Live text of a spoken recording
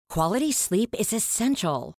Quality sleep is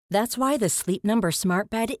essential. That's why the Sleep Number Smart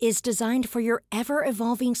Bed is designed for your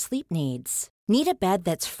ever-evolving sleep needs. Need a bed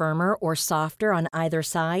that's firmer or softer on either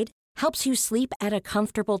side? Helps you sleep at a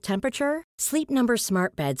comfortable temperature? Sleep Number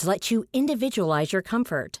Smart Beds let you individualize your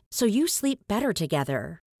comfort, so you sleep better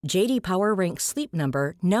together. J.D. Power ranks Sleep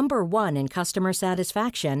Number number 1 in customer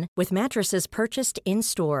satisfaction with mattresses purchased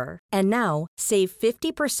in-store. And now, save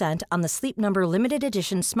 50% on the Sleep Number Limited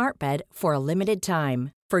Edition Smart Bed for a limited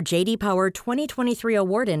time. For J.D. Power 2023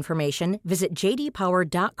 award information, visit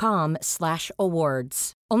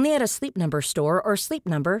jdpower.com/awards. Only at a Sleep Number store or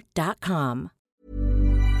sleepnumber.com.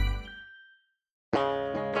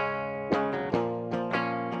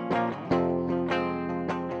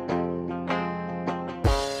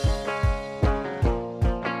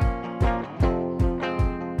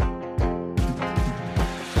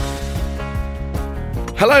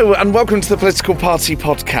 Hello and welcome to the Political Party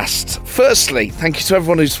Podcast. Firstly, thank you to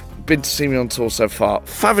everyone who's been to see me on tour so far.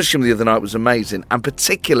 Faversham the other night was amazing, and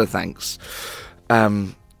particular thanks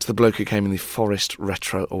to the bloke who came in the Forest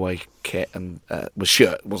Retro away kit and was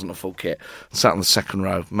shirt, it wasn't a full kit, sat on the second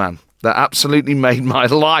row. Man, that absolutely made my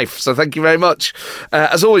life, so thank you very much.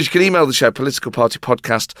 As always, you can email the show,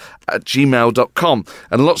 politicalpartypodcast@gmail.com,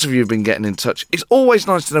 and lots of you have been getting in touch. It's always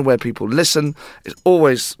nice to know where people listen. It's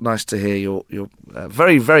always nice to hear your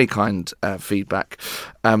very, very kind feedback,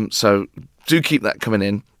 so do keep that coming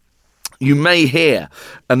in. You may hear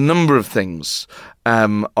a number of things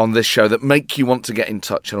on this show that make you want to get in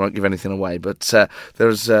touch. I won't give anything away, but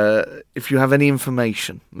if you have any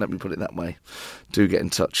information, let me put it that way, do get in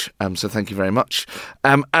touch. So thank you very much.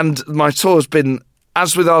 And my tour has been,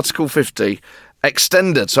 as with Article 50,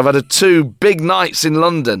 extended. So I've had 2 big nights in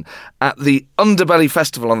London at the Underbelly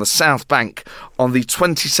Festival on the South Bank on the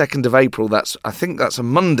 22nd of April. I think that's a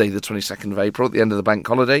Monday, the 22nd of April, at the end of the bank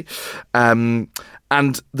holiday.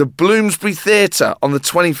 And the Bloomsbury Theatre on the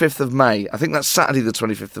 25th of May. I think that's Saturday the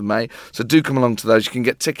 25th of May. So do come along to those. You can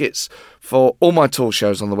get tickets for all my tour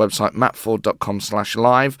shows on the website,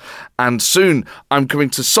 mattford.com/live. And soon I'm coming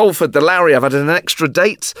to Salford, the Lowry. I've added an extra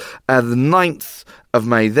date, the 9th of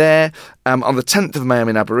May there. On the 10th of May, I'm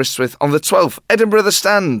in Aberystwyth. On the 12th, Edinburgh the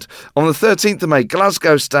Stand. On the 13th of May,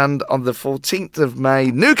 Glasgow Stand. On the 14th of May,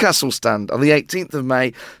 Newcastle Stand. On the 18th of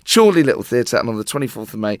May, Chorley Little Theatre. And on the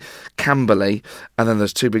 24th of May, Camberley. And then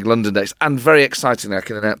there's 2 big London dates. And very excitingly, I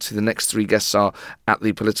can announce who the next 3 guests are at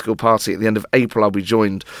the Political Party. At the end of April, I'll be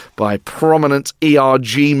joined by prominent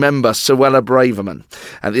ERG member Suella Braverman.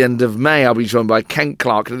 At the end of May, I'll be joined by Ken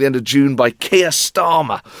Clarke. And at the end of June, by Keir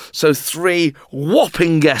Starmer. So 3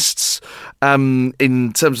 whopping guests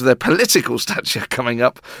in terms of their political stature coming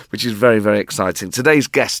up, which is very, very exciting. Today's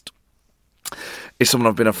guest is someone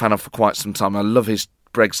I've been a fan of for quite some time. I love his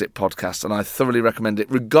Brexit podcast, and I thoroughly recommend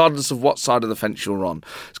it, regardless of what side of the fence you're on.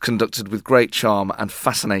 It's conducted with great charm and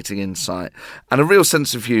fascinating insight and a real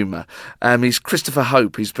sense of humour. He's Christopher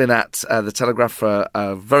Hope. He's been at The Telegraph for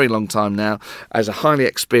a very long time now as a highly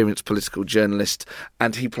experienced political journalist,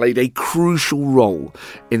 and he played a crucial role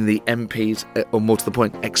in the MP's, or more to the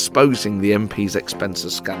point, exposing the MP's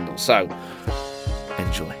expenses scandal. So,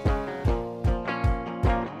 enjoy.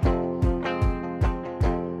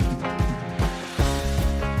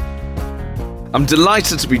 I'm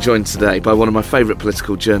delighted to be joined today by one of my favourite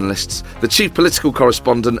political journalists, the chief political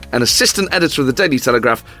correspondent and assistant editor of the Daily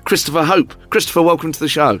Telegraph, Christopher Hope. Christopher, welcome to the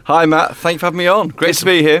show. Hi, Matt. Thank you for having me on. Great to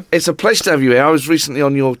be here. It's a pleasure to have you here. I was recently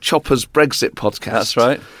on your Choppers Brexit podcast. That's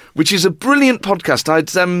right. Which is a brilliant podcast.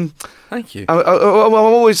 Thank you. I'm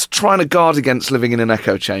always trying to guard against living in an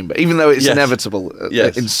echo chamber, even though it's inevitable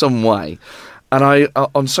in some way. And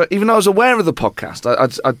even though I was aware of the podcast,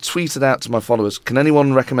 I tweeted out to my followers, can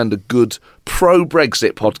anyone recommend a good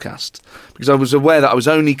pro-Brexit podcast? Because I was aware that I was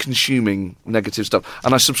only consuming negative stuff.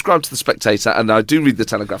 And I subscribed to The Spectator, and I do read The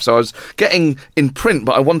Telegraph. So I was getting in print,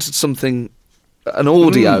 but I wanted something, an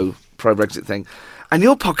audio pro-Brexit thing. And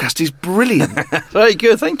your podcast is brilliant. Very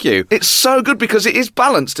good, thank you. It's so good because it is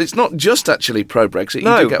balanced. It's not just actually pro-Brexit.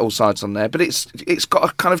 You do get all sides on there, but it's got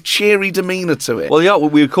a kind of cheery demeanour to it. Well, yeah,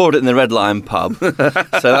 we record it in the Red Lion pub, so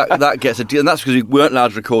that gets a deal. And that's because we weren't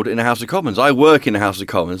allowed to record it in the House of Commons. I work in the House of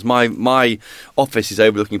Commons. My office is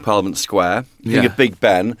overlooking Parliament Square. Think of Big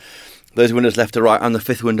Ben. Those windows left to right, I'm the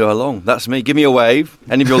 5th window along. That's me. Give me a wave.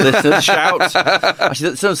 Any of your listeners, shout.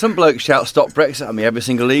 Actually, some blokes shout "Stop Brexit" at me every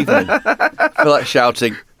single evening. I feel like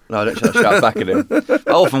shouting. No, I don't shout back at him.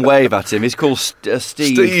 I often wave at him. He's called Steve.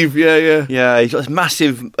 Steve, yeah. Yeah, he's got this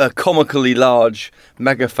massive, comically large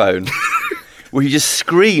megaphone where he just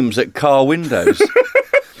screams at car windows.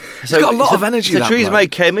 He's got a lot of energy. So that Theresa bloke. May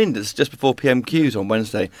came in just before PMQs on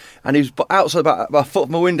Wednesday, and he was outside about a foot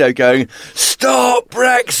from my window going, "Stop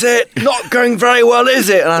Brexit! Not going very well, is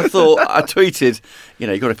it?" And I tweeted,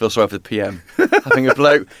 you've got to feel sorry for the PM. Having a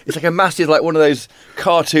bloke, it's like a massive, like one of those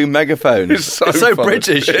cartoon megaphones. It's so funny.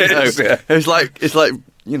 British. It is, yeah. It's like.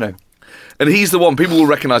 And he's the one, people will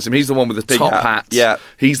recognise him, he's the one with the Big top hat. hat. Yeah.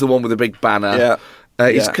 He's the one with the big banner. Yeah.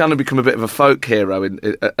 He's kind of become a bit of a folk hero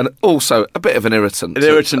and also a bit of an irritant.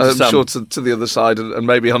 To I'm some. sure to the other side and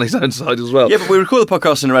maybe on his own side as well. Yeah, but we record the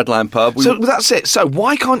podcast in a Red Lion pub. So that's it. So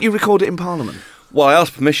why can't you record it in Parliament? Well, I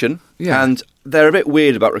asked permission, Yeah. and they're a bit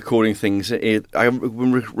weird about recording things. I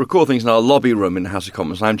record things in our lobby room in the House of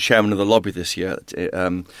Commons, and I'm chairman of the lobby this year,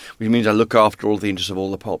 which means I look after all the interests of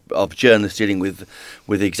all of journalists dealing with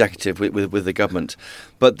the executive, with the government.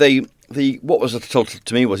 But what was told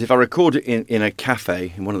to me was if I record it in a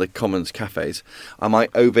cafe, in one of the Commons cafes, I might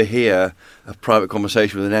overhear a private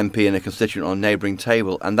conversation with an MP and a constituent on a neighbouring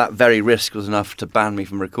table, and that very risk was enough to ban me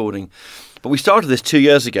from recording. But we started this 2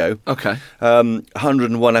 years ago. Okay.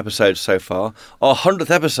 101 episodes so far. Our 100th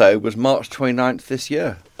episode was March 29th this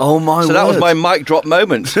year. Oh, my word. So that was my mic drop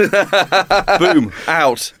moment. Boom,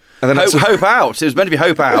 out. And then Hope out. It was meant to be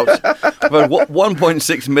Hope out. But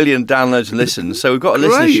 1.6 million downloads and listens. So we've got a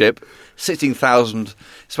Great. listenership. 16,000.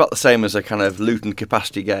 It's about the same as a kind of Luton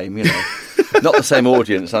capacity game, Not the same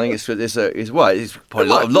audience. I think it's probably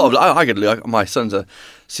a lot of. I get my son's a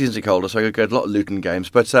season ticket holder, so I go to a lot of Luton games.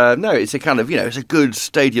 But no, it's a kind of it's a good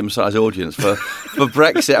stadium-sized audience for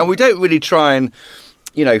Brexit, and we don't really try and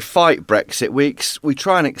fight Brexit. We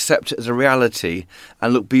try and accept it as a reality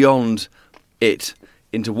and look beyond it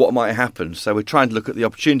into what might happen. So we're trying to look at the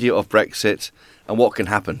opportunity of Brexit and what can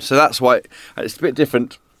happen. So that's why it's a bit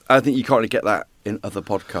different. I think you can't really get that in other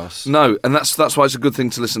podcasts. No, and that's why it's a good thing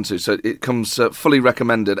to listen to. So it comes fully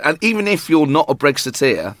recommended. And even if you're not a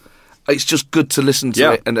Brexiteer, it's just good to listen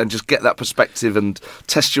to it and just get that perspective and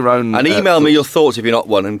test your own. And email me your thoughts if you're not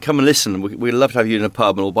one, and come and listen. We'd love to have you in a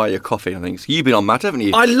pub and we'll buy you a coffee and things. You've been on Matt, haven't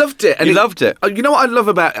you? I loved it. And you loved it. You know what I love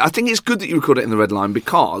about it? I think it's good that you record it in the Red Line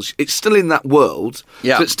because it's still in that world.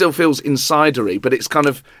 Yeah. So it still feels insidery, but it's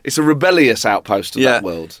it's a rebellious outpost of that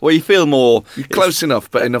world. Well, you feel more... You're close enough,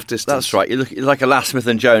 but enough distance. That's right. You're like a Lass Smith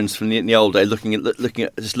and Jones from the old day, looking at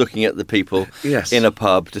the people in a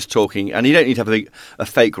pub, just talking. And you don't need to have a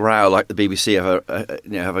fake row like the BBC have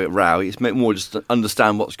a row. It's more just to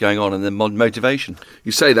understand what's going on and then motivation.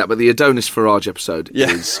 You say that, but the Adonis Farage episode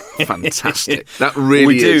is fantastic. That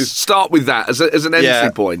really is. Start with that as an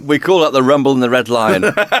entry point. We call that the Rumble and the Red Lion.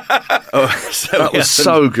 That was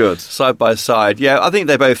so good. Side by side. Yeah, I think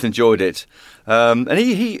they both enjoyed it. And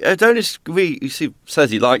Adonis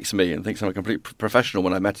says he likes me and thinks I'm a complete professional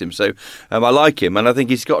when I met him. So I like him, and I think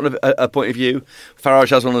he's got a point of view.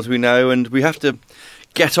 Farage has one, as we know, and we have to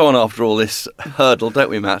get on after all this hurdle, don't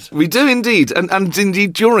we, Matt? We do indeed, and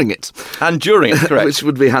indeed during it. And during it, correct. Which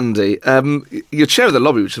would be handy. You're chair of the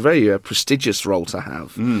lobby, which is a very prestigious role to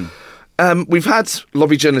have. We've had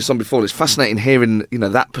lobby journalists on before. It's fascinating hearing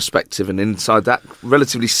that perspective and inside that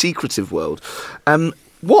relatively secretive world.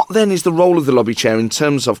 What then is the role of the lobby chair in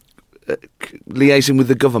terms of liaising with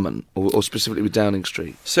the government, or specifically with Downing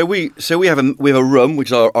Street? So we have a room, which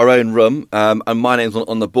is our own room, and my name's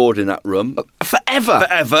on the board in that room. Forever,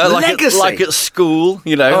 Legacy. like at school,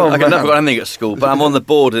 I've never got anything at school, but I'm on the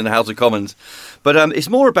board in the House of Commons. But it's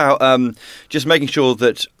more about just making sure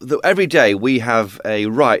that every day we have a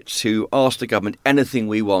right to ask the government anything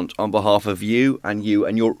we want on behalf of you and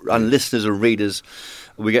listeners and readers.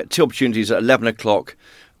 We get two opportunities at 11 o'clock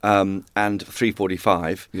and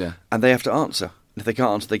 3:45, and they have to answer. If they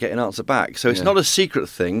can't answer, they get an answer back. So it's not a secret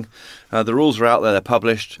thing. The rules are out there; they're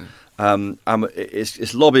published.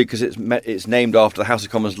 It's lobby because it's named after the House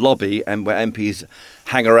of Commons lobby, and where MPs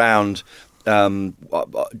hang around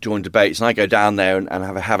during debates, and I go down there and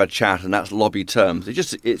have a chat, and that's lobby terms.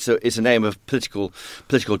 It's a name of political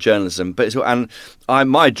journalism. But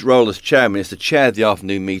my role as chairman is to chair the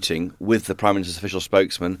afternoon meeting with the Prime Minister's official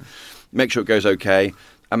spokesman, make sure it goes okay,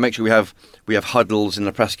 and make sure we have huddles in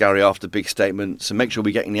the press gallery after big statements, and make sure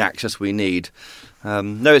we're getting the access we need.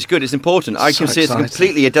 No, it's good. It's important. I can see it's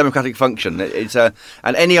completely a democratic function.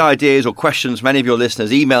 And any ideas or questions from any of your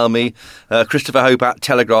listeners, email me,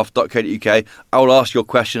 christopherhope@telegraph.co.uk. I will ask your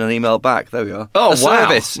question and email back. There we are. Oh, wow.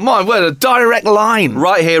 Service. My word, a direct line.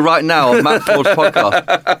 Right here, right now, on Matt Ford's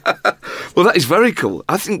podcast. Well, that is very cool.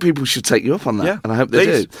 I think people should take you up on that, and I hope they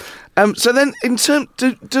do. So then,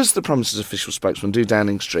 does the Prime Minister's official spokesman, do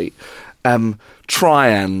Downing Street, try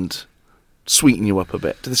and sweeten you up a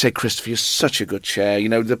bit? Do they say, Christopher, you're such a good chair? You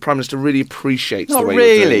know, the Prime Minister really appreciates Not the way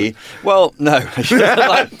really. you're doing it. Well, no.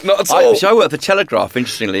 Not at all. So I work for Telegraph,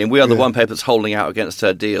 interestingly, and we are the one paper that's holding out against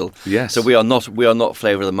her deal. Yes. So we are not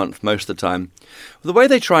flavour of the month most of the time. The way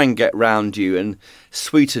they try and get round you and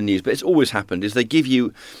sweeten news, but it's always happened, is they give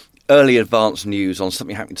you early advance news on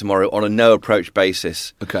something happening tomorrow on a no approach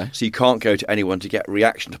basis. Okay. So you can't go to anyone to get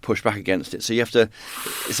reaction to push back against it. So you have to.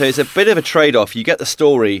 So it's a bit of a trade off. You get the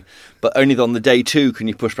story, but only on the day two can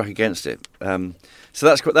you push back against it. So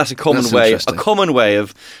that's a common way. A interesting. common way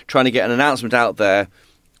of trying to get an announcement out there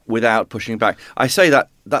without pushing back. I say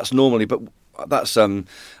that's normally, but that's I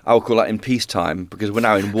would call that in peacetime, because we're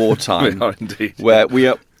now in wartime. We are indeed. Where we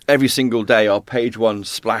are. Every single day, our page one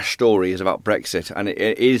splash story is about Brexit, and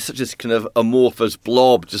it is such a kind of amorphous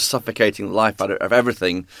blob, just suffocating the life out of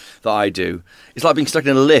everything that I do. It's like being stuck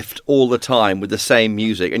in a lift all the time with the same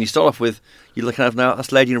music, and you start off with, you're looking at now,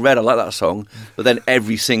 that's Lady in Red, I like that song, but then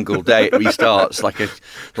every single day it restarts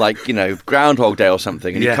like Groundhog Day or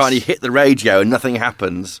something, and Yes. you hit the radio and nothing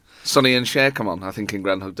happens. Sonny and Cher, come on, I think in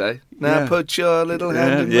Groundhog Day. Now Yeah. put your little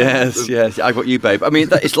hand in mine. Yes, I got you, babe. I mean,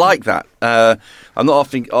 it's like that. I'm not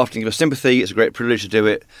often give a sympathy. It's a great privilege to do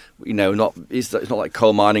it. You know, it's not like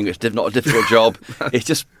coal mining. It's not a difficult job. It's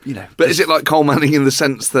just, you know. But is it like coal mining in the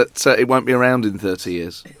sense that it won't be around in 30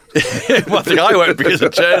 years? Well, I think I won't, because a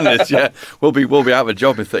journalist. Yeah, we'll be out of a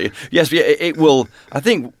job in 30. Yes, but it will. I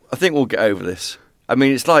think we'll get over this. I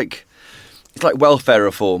mean, it's like welfare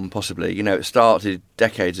reform, possibly. You know, it started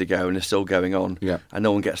decades ago and is still going on, and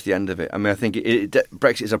no one gets to the end of it. I mean, I think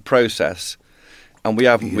Brexit is a process, and we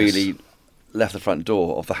haven't really left the front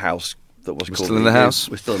door of the house that was called. Still in the house.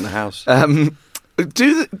 We're still in the house.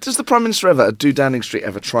 Does the Prime Minister ever, do Downing Street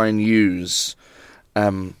ever try and use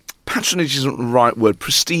patronage isn't the right word,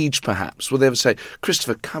 prestige perhaps? Will they ever say,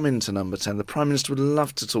 Christopher, come into Number 10, the Prime Minister would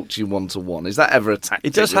love to talk to you one-to-one? Is that ever a tactic?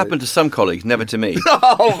 It does happen to some colleagues, never to me.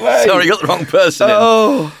 Oh, mate. Sorry, you got the wrong person in.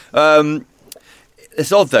 Oh.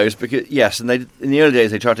 It's odd, though, because, yes, and in the early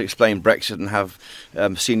days they tried to explain Brexit and have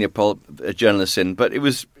senior journalists in, but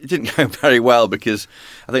it didn't go very well, because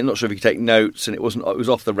I think, not sure if you could take notes, and it was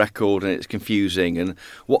off the record, and it's confusing, and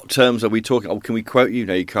what terms are we talking? Oh, can we quote you?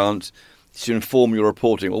 No, you can't. To inform your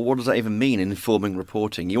reporting. Well, what does that even mean, informing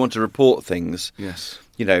reporting? You want to report things, yes,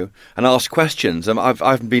 you know, and ask questions.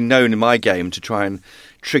 I've been known in my game to try and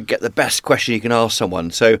get the best question you can ask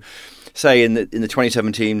someone. So, say in the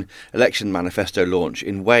 2017 election manifesto launch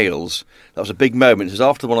in Wales, that was a big moment. It was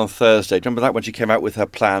after the one on Thursday. Do you remember that, when she came out with her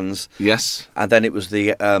plans? Yes. And then it was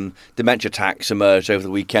the dementia tax emerged over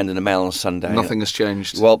the weekend in the Mail on Sunday. Nothing has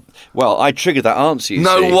changed. Well, I triggered that answer. You see.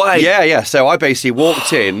 No way. Yeah. So I basically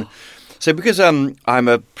walked in. So because I'm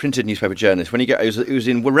a printed newspaper journalist, when it was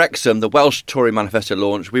in Wrexham, the Welsh Tory manifesto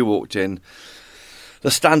launch, we walked in.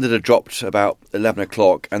 The Standard had dropped about 11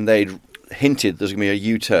 o'clock, and they'd hinted there's going to be a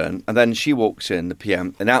U-turn. And then she walks in, the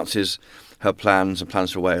PM, announces her plans and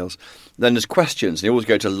plans for Wales. Then there's questions, and you always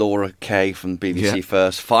go to Laura Kay from BBC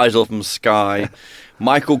first, Faisal from Sky.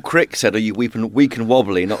 Michael Crick said, are you weak and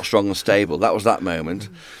wobbly, not strong and stable? That was that moment.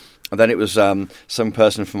 And then it was some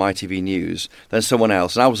person from ITV News, then someone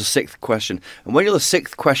else, and I was the sixth question. And when you're the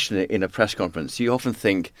sixth question in a press conference, you often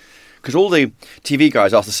think, because all the TV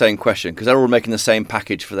guys ask the same question, because they're all making the same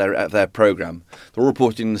package for their programme. They're all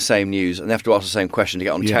reporting the same news, and they have to ask the same question to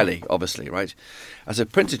get on telly, obviously, right? As a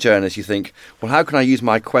printed journalist, you think, well, how can I use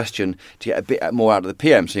my question to get a bit more out of the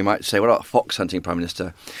PM? So you might say, what about fox hunting, Prime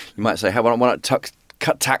Minister? You might say, why not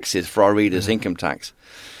cut taxes for our readers, income tax?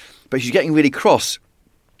 But she's getting really cross.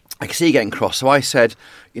 I can see you getting cross. So I said,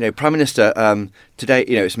 Prime Minister, today,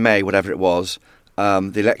 it's May, whatever it was.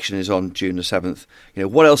 The election is on June the 7th.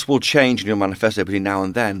 What else will change in your manifesto between now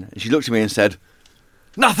and then? And she looked at me and said,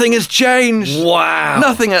 nothing has changed. Wow.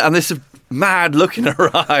 Nothing. And this mad look in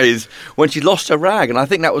her eyes when she lost her rag. And I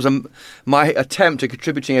think that was my attempt at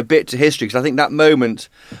contributing a bit to history, because I think that moment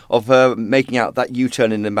of her making out that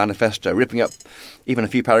U-turn in the manifesto, ripping up even a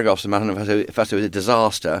few paragraphs of the manifesto was a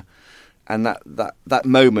disaster. And that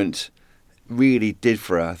moment really did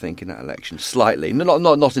for her, I think, in that election, slightly,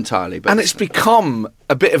 not entirely, but and it's become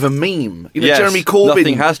a bit of a meme. Yes, Jeremy Corbyn,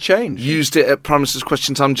 nothing has changed. Used it at Prime Minister's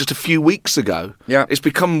Question Time just a few weeks ago. Yeah, it's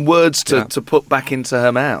become words to put back into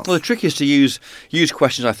her mouth. Well, the trick is to use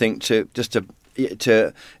questions, I think,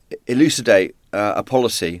 to elucidate a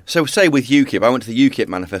policy. So, say with UKIP, I went to the UKIP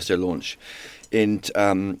manifesto launch when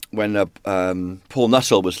Paul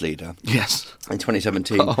Nuttall was leader. Yes. In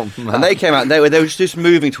 2017, man. and they came out. They were just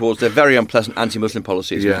moving towards their very unpleasant anti-Muslim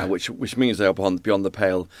policies now, which means they are beyond the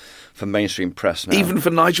pale for mainstream press now. Even for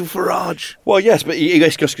Nigel Farage. Well, yes, but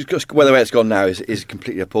well, the way it's gone now is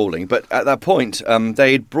completely appalling. But at that point,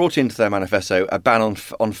 they had brought into their manifesto a ban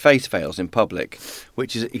on face veils in public,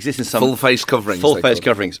 which exists in some full face coverings. Full face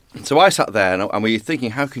coverings. So I sat there and we were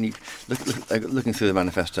thinking, how can you looking through the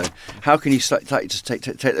manifesto? How can you just take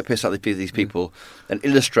the piss out of these people and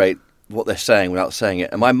illustrate what they're saying without saying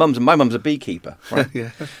it? And my mum's a beekeeper, right?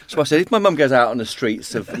 Yeah. So I said, if my mum goes out on the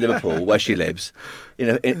streets of Liverpool, where she lives,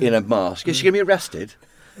 in a mask, is she going to be arrested?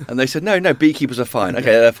 And they said, no, beekeepers are fine.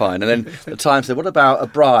 Okay, they're fine. And then the Times said, what about a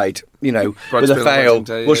bride, with a veil?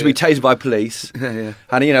 Will she be tased by police? Yeah.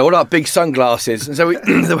 And, what about big sunglasses? And so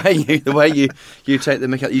the way you take the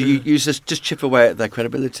mick out, you just chip away at their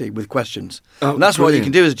credibility with questions. Oh, and that's brilliant. what you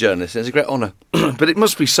can do as a journalist. It's a great honour. But it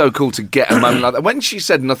must be so cool to get a moment like that. When she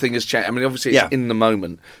said nothing has changed, I mean, obviously it's in the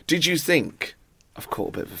moment. Did you think, I've caught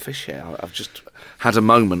a bit of a fish here, I've just had a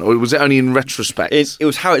moment? Or was it only in retrospect? It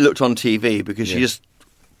was how it looked on TV, because she just...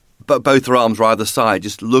 But both her arms were either side,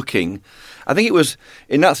 just looking. I think it was,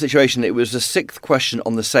 in that situation, it was the sixth question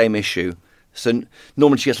on the same issue. So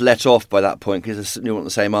normally she gets let off by that point because you want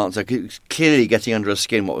the same answer. It was clearly getting under her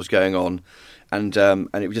skin what was going on. And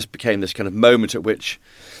it just became this kind of moment at which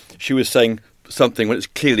she was saying something when it's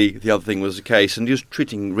clearly the other thing was the case, and just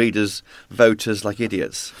treating readers, voters like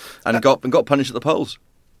idiots, and got punished at the polls.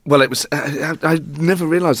 Well, it was. I never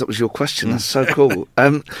realised that was your question. That's so cool.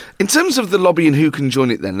 In terms of the lobby and who can join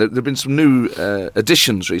it, then there have been some new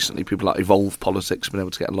additions recently. People like Evolve Politics have been able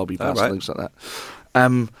to get a lobby pass and things like that.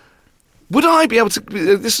 Would I be able to?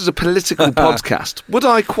 This is a political podcast. Would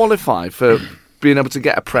I qualify for being able to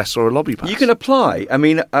get a press or a lobby pass? You can apply. I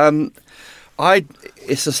mean,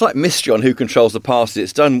 it's a slight mystery on who controls the passes.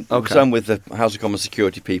 It's done with the House of Commons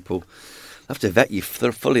security people. I have to vet you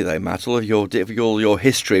fully, though, Matt. All of your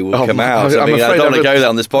history will come out. I don't want to go there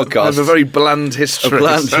on this podcast. I have a very bland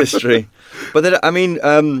history. But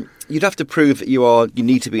then, you'd have to prove that you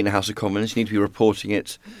need to be in the House of Commons. You need to be reporting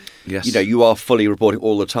it. Yes. You are fully reporting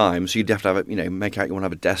all the time. So you'd have to have make out you want to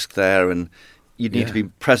have a desk there, and you'd need to be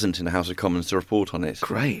present in the House of Commons to report on it.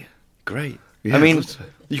 Great. Yeah, I mean,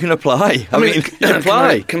 you can apply. You can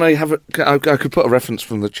apply. Can I have I could put a reference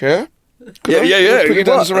from the chair. Yeah. Put you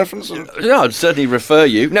down as a reference? Yeah, I'd certainly refer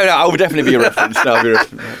you. No, I would definitely be a reference.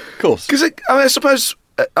 Of course. Because I suppose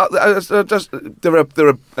there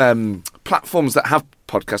are platforms that have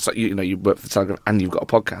podcasts. Like you work for the Telegraph and you've got a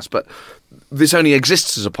podcast, but this only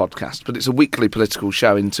exists as a podcast. But it's a weekly political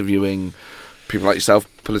show interviewing people like yourself,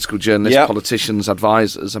 political journalists, politicians,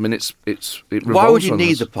 advisors. I mean, it revolves. Why would you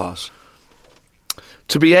need the pass?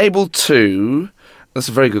 To be able to. That's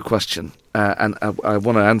a very good question, and I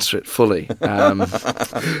want to answer it fully.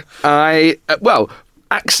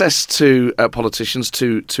 Access to politicians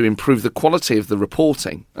to improve the quality of the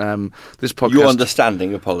reporting. This podcast, your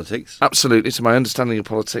understanding of politics, absolutely. To my understanding of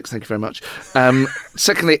politics, thank you very much.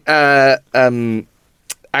 Secondly,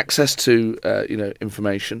 access to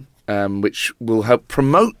information. Which will help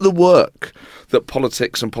promote the work that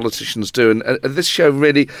politics and politicians do. And this show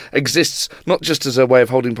really exists not just as a way of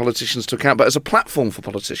holding politicians to account, but as a platform for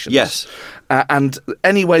politicians. Yes. And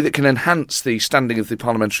any way that can enhance the standing of the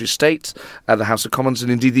parliamentary state, the House of Commons, and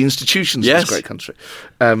indeed the institutions of this great country.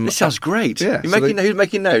 This sounds great. Yeah, who's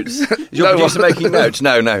making notes? Is your No, producer making notes?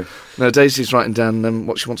 No. No, Daisy's writing down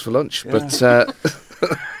what she wants for lunch. Yeah. But...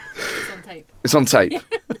 It's on tape.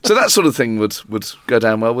 So that sort of thing would go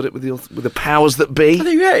down well, would it, with the powers that be? I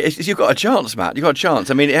think, you've got a chance, Matt. You've got a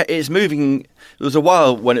chance. I mean, it's moving. There was a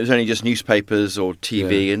while when it was only just newspapers or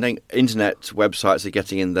TV, and then internet websites are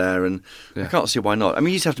getting in there, and I can't see why not. I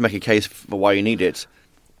mean, you just have to make a case for why you need it.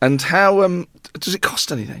 And how does it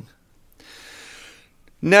cost anything?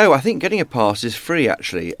 No, I think getting a pass is free,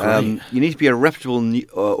 actually. You need to be a reputable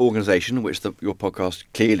organisation, which your podcast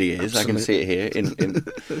clearly is. Absolutely. I can see it here.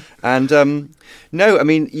 And no, I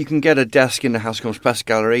mean, you can get a desk in the House of Commons Press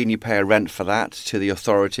Gallery and you pay a rent for that to the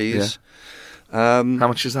authorities. Yeah. How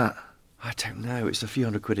much is that? I don't know. It's a few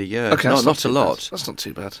 £100 a year. Okay, not a lot. That's not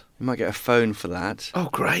too bad. You might get a phone for that. Oh,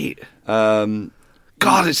 great.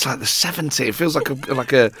 God, it's like the 70s. It feels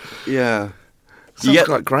like a yeah. Sounds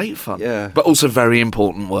like great fun. Yeah. But also very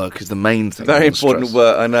important work is the main thing. Very important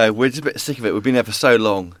work, I know. We're just a bit sick of it. We've been there for so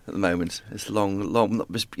long at the moment. It's long,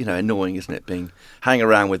 just, annoying, isn't it, hanging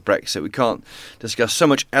around with Brexit. We can't discuss so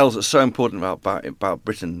much else that's so important about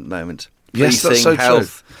Britain at the moment. Yes, that's so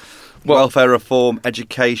health, true. Welfare reform,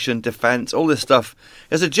 education, defence, all this stuff.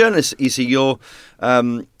 As a journalist, you see, you're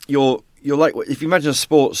like, if you imagine a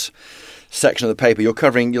sports section of the paper, you're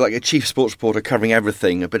like a chief sports reporter covering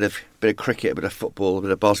everything, a bit of cricket, a bit of football, a bit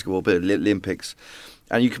of basketball, a bit of Olympics,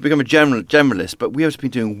 and you can become a generalist. But we have been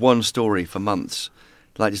doing one story for months,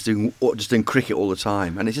 like just doing cricket all the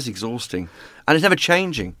time, and it's just exhausting, and it's never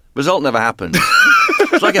changing. Result never happens.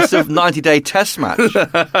 It's like a sort of 90-day test match.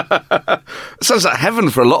 Sounds like heaven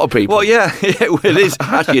for a lot of people. Well, yeah, it is.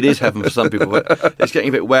 Actually, it is heaven for some people, but it's getting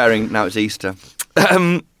a bit wearing now. It's Easter.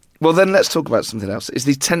 Well, then let's talk about something else. It's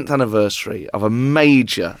the 10th anniversary of a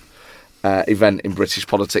major event in British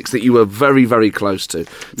politics that you were very, very close to.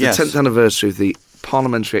 The 10th anniversary of the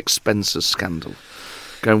parliamentary expenses scandal,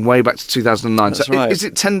 going way back to 2009. That's so right. Is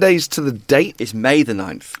it 10 days to the date? It's May the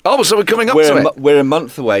 9th. Oh, so we're coming up to it. We're a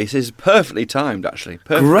month away. So it's perfectly timed, actually.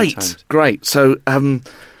 Perfectly timed. Great. So,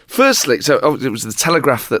 firstly, it was the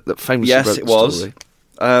Telegraph that famously wrote the story. Yes, it was.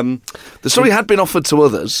 The story had been offered to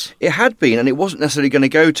others. It had been, and it wasn't necessarily going to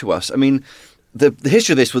go to us. I mean, the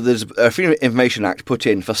history of this was there's a Freedom of Information Act put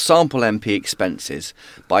in for sample MP expenses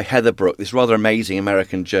by Heather Brooke, this rather amazing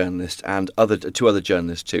American journalist, and two other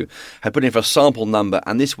journalists too, had put in for a sample number,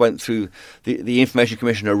 and this went through the Information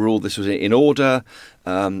Commissioner ruled this was in order,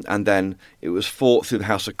 and then it was fought through the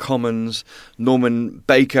House of Commons. Norman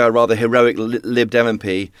Baker, a rather heroic Lib Dem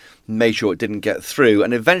MP, made sure it didn't get through,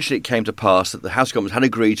 and eventually it came to pass that the House of Commons had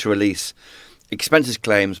agreed to release expenses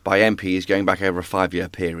claims by MPs going back over a 5-year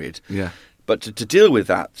period. Yeah. But to deal with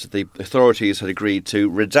that, the authorities had agreed to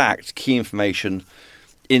redact key information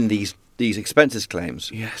in these expenses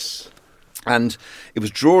claims. Yes. And it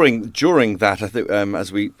was during that, I think,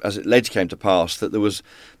 as it later came to pass, that there was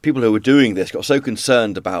people who were doing this got so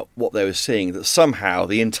concerned about what they were seeing that somehow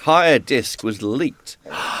the entire disc was leaked.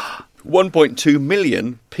 1.2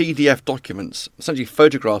 million PDF documents, essentially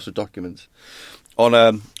photographs of documents, on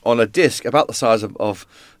a disc about the size of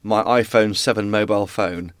my iPhone 7 mobile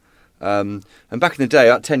phone. And back in the day,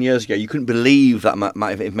 about 10 years ago, you couldn't believe that amount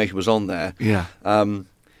of information was on there. Yeah.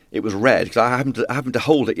 It was red, because I happened to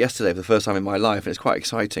hold it yesterday for the first time in my life, and it's quite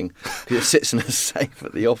exciting, because it sits in a safe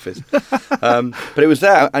at the office. But it was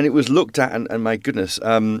there, and it was looked at, and my goodness,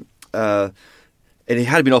 and it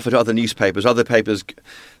had been offered to other newspapers. Other papers,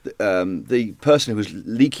 the person who was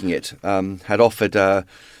leaking it had offered a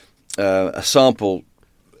sample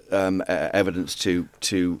evidence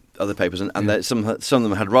to other papers, and some of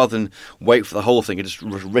them had, rather than wait for the whole thing, had just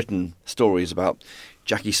written stories about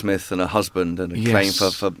Jackie Smith and her husband, and a claim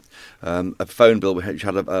for a phone bill which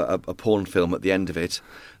had a porn film at the end of it,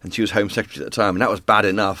 and she was Home Secretary at the time, and that was bad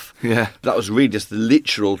enough. Yeah, that was really just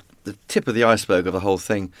the tip of the iceberg of the whole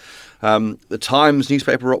thing. The Times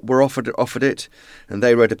newspaper were offered it, and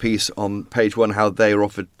they wrote a piece on page 1 how they were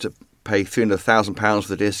offered to pay £300,000 for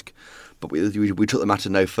the disc. But we took the matter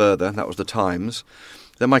no further. That was the Times.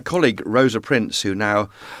 Then my colleague, Rosa Prince, who now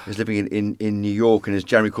is living in New York and is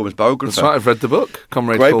Jeremy Corbyn's biographer. That's right, I've read the book,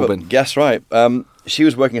 Comrade Great Corbyn. Book. Yes, right. She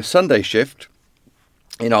was working a Sunday shift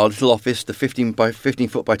in our little office, the 15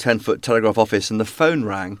 foot by 10 foot Telegraph office, and the phone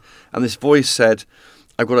rang, and this voice said,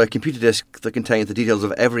 "I've got a computer disk that contains the details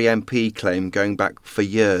of every MP claim going back for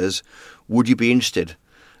years. Would you be interested?"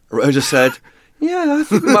 Rosa said, "Yeah, I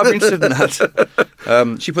think we might be interested in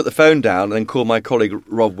that." She put the phone down and then called my colleague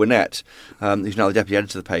Rob Winnett, who's now the deputy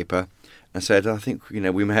editor of the paper, and said, "I think we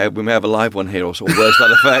may have a live one here," or sort of words to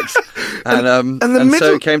that effect. And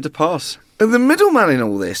so it came to pass. And the middleman in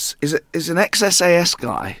all this is an ex-SAS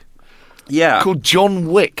guy. Yeah, called John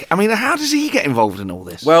Wick. I mean, how does he get involved in all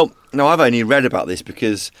this? Well, no, I've only read about this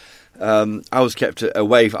because I was kept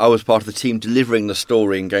away. I was part of the team delivering the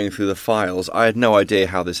story and going through the files. I had no idea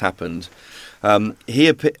how this happened. He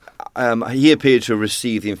appeared to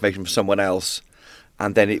receive the information from someone else,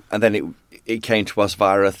 and then it came to us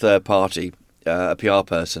via a third party, a PR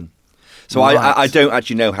person. So right. I don't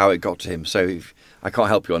actually know how it got to him. So I can't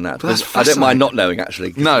help you on that. But I don't mind not knowing,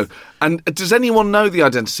 actually. No. And does anyone know the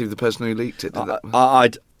identity of the person who leaked it?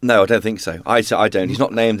 No, I don't think so. I don't. He's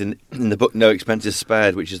not named in the book No Expenses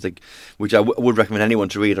Spared, which I would recommend anyone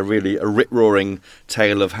to read. A rip-roaring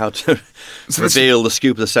tale of how to reveal the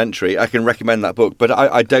scoop of the century. I can recommend that book, but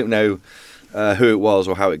I don't know who it was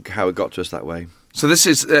or how it got to us that way. So this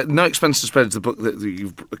is No Expenses Spared, the book that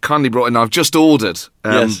you've kindly brought in. I've just ordered,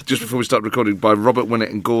 just before we start recording, by Robert Winnett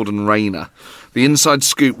and Gordon Rayner. The inside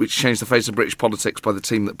scoop which changed the face of British politics by the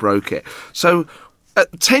team that broke it. So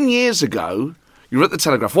 10 years ago, you were at the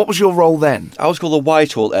Telegraph. What was your role then? I was called the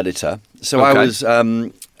Whitehall editor. So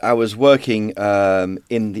okay. I was working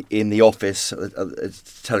in the office at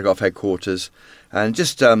Telegraph headquarters, and I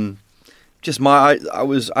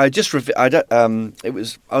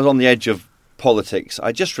was on the edge of politics.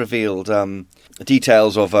 I just revealed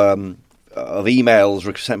details of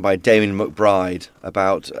emails sent by Damien McBride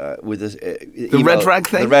about with the red rag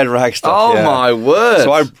thing, the red rag stuff. Oh my word!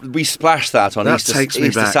 So we splashed that on Easter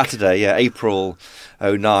back. Saturday, April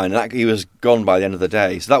 2009, and he was gone by the end of the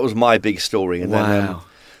day. So that was my big story. And then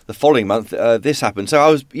the following month, this happened. So I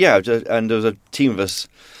was and there was a team of us.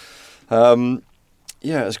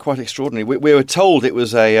 It was quite extraordinary. We were told it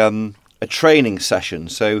was a training session.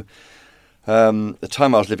 So the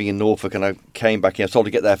time I was living in Norfolk and I came back in, I was told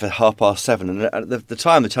to get there for 7:30. And at the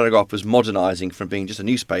time, the Telegraph was modernising from being just a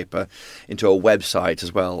newspaper into a website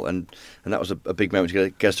as well. And that was a big moment to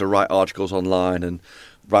get us to write articles online and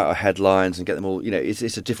write our headlines and get them all.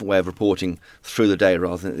 It's a different way of reporting through the day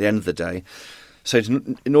rather than at the end of the day. So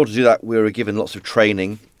in order to do that, we were given lots of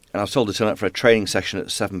training. And I was told to turn up for a training session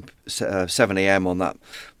at 7 a.m. on that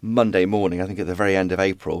Monday morning, I think at the very end of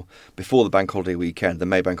April, before the bank holiday weekend, the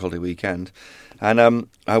May bank holiday weekend. And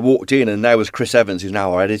I walked in, and there was Chris Evans, who's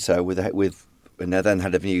now our editor, and then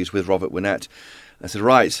head of news, with Robert Winnett. I said,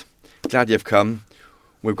 right, glad you've come.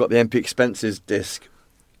 We've got the MP expenses disc.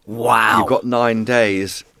 Wow. You've got 9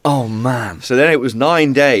 days. Oh, man. So then it was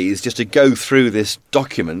 9 days just to go through this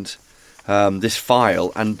document, this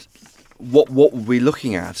file, and what were we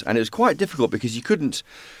looking at? And it was quite difficult because you couldn't.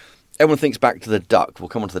 Everyone thinks back to the duck. We'll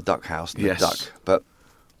come on to the duck house and the duck, but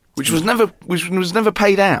which was never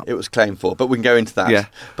paid out. It was claimed for, but we can go into that. Yeah.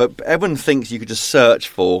 But everyone thinks you could just search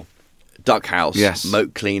for duck house, yes,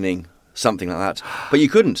 moat cleaning, something like that. But you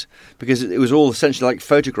couldn't, because it was all essentially like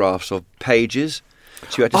photographs of pages.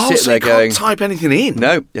 So you had to sit there you going, can't type anything in.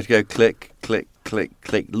 No, you had to go click, click, click,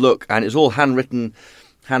 click, look, and it's all handwritten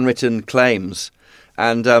claims.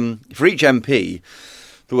 And for each MP,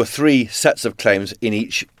 there were 3 sets of claims in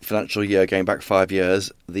each financial year going back 5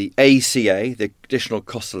 years. The ACA, the additional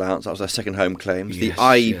cost allowance, that was their second home claims. Yes, the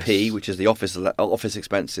IEP, which is the office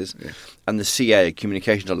expenses. Yes. And the CA,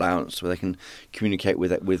 communication allowance, where they can communicate with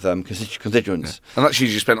constituents. Yeah. And that's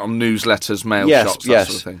usually spent on newsletters, mail shots, that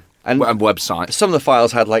sort of thing. And websites. Some of the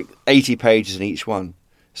files had like 80 pages in each one.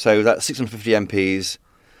 So that's 650 MPs.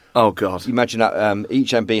 Oh, God. You imagine that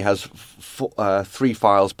each MP has 3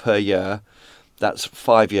 files per year. That's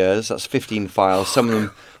 5 years. That's 15 files. Some of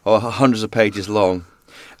them are hundreds of pages long.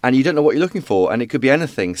 And you don't know what you're looking for, and it could be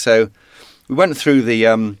anything. So we went through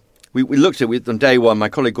the... we looked at it on day one. My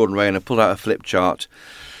colleague Gordon Rayner pulled out a flip chart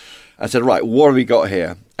and said, right, what have we got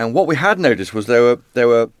here? And what we had noticed was there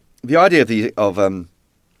were the idea of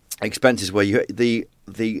expenses where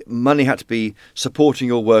the money had to be supporting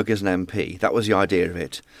your work as an MP. That was the idea of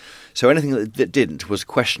it. So anything that didn't was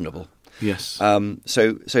questionable. Yes.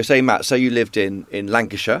 So say, Matt, say you lived in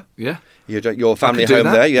Lancashire. Yeah. Your family home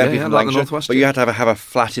there. Yeah, from like Lancashire. the Northwest, but you had to have a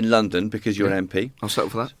flat in London because you're an MP. I'll settle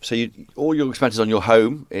for that. So all your expenses on your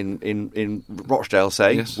home in Rochdale,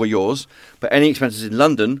 say, were yours. But any expenses in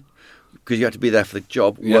London, because you had to be there for the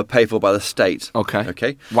job, were paid for by the state. Okay.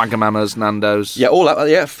 Wagamama's, Nando's. Yeah, all that.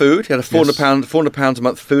 Yeah, food. You had a £400 a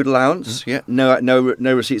month food allowance. Yeah, no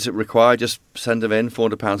receipts required. Just send them in,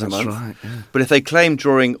 £400 a month. That's right. Yeah. But if they claimed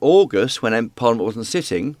during August when Parliament wasn't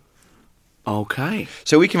sitting, okay.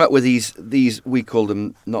 So we came up with these. We called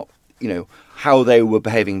them how they were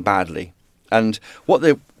behaving badly. And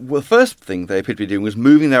the first thing they appeared to be doing was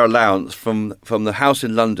moving their allowance from the house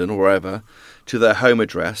in London or wherever to their home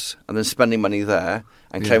address, and then spending money there,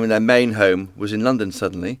 and claiming their main home was in London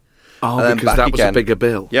suddenly. Oh, and because that was a bigger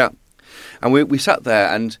bill. Yeah, and we sat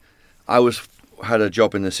there, and I had a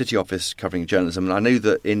job in the city office covering journalism, and I knew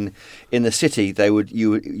that in the city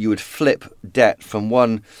you would flip debt from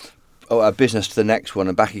one business to the next one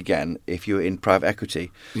and back again if you were in private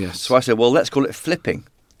equity. Yes. So I said, well, let's call it flipping.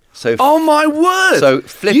 So, oh my word! So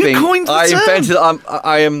flipping, you coined the term. Invented.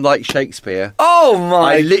 I am like Shakespeare. Oh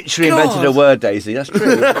my! I literally invented a word, Daisy. That's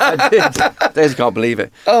true. I did. Daisy can't believe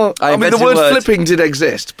it. Oh, I mean, the word flipping did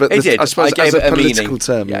exist, but it did. I suppose I gave as it a political meaning.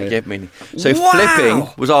 term. Yeah, I gave it meaning. So wow. Flipping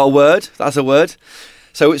was our word. That's a word.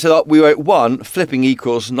 So we wrote flipping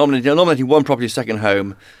equals nominating one property second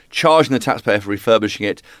home, charging the taxpayer for refurbishing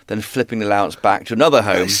it, then flipping the allowance back to another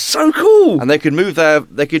home. That's so cool. And they could move there.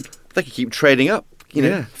 They could keep trading up.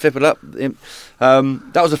 Flip it up.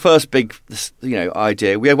 That was the first big,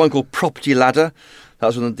 idea. We had one called Property Ladder. That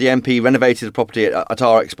was when the MP renovated the property at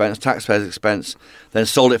our expense, taxpayers' expense, then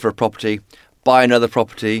sold it for a property, buy another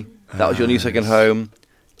property. That was your new second home.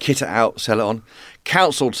 Kit it out, sell it on.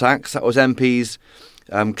 Council tax. That was MPs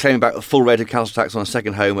claiming back the full rate of council tax on a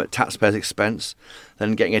second home at taxpayers' expense,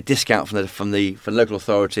 then getting a discount from the local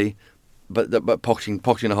authority, but pocketing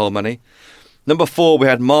the whole money. Number 4, we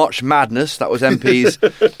had March Madness. That was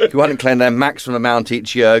MPs who hadn't claimed their maximum amount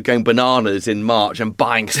each year, going bananas in March and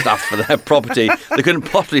buying stuff for their property they couldn't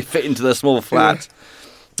possibly fit into their small flat.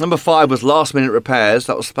 Number 5 was last-minute repairs.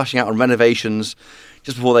 That was splashing out on renovations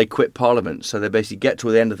just before they quit Parliament. So they basically get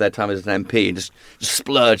to the end of their time as an MP and just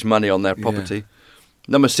splurge money on their property. Yeah.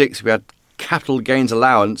 Number 6, we had capital gains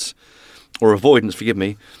allowance, or avoidance, forgive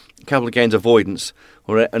me. Capital gains avoidance,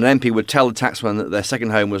 where an MP would tell the taxman that their second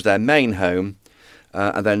home was their main home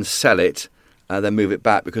and then sell it and then move it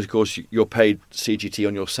back because, of course, you're paid CGT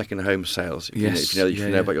on your second home sales if you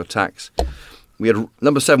know about your tax. We had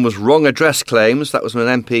number 7 was wrong address claims. That was when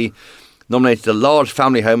an MP nominated a large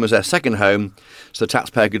family home as their second home so the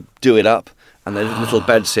taxpayer could do it up and their little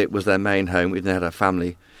bedsit was their main home even though they had a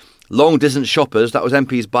family. Long distance shoppers, that was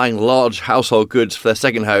MPs buying large household goods for their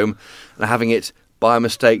second home and having it by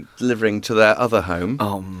mistake delivering to their other home.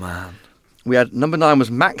 Oh, man. We had number 9 was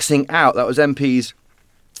maxing out. That was MPs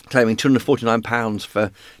claiming £249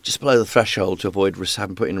 for just below the threshold to avoid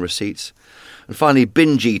having put in receipts. And finally,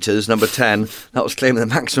 binge eaters, number 10. That was claiming the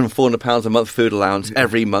maximum £400 a month food allowance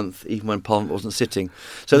every month, even when Parliament wasn't sitting.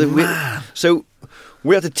 So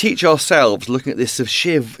we had to teach ourselves, looking at this of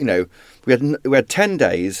sheer, we had 10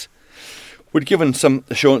 days. We'd given some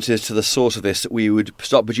assurances to the source of this that we would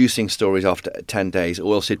start producing stories after 10 days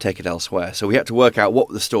or else we'd take it elsewhere. So we had to work out what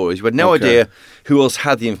were the stories. We had no idea who else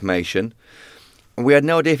had the information. And we had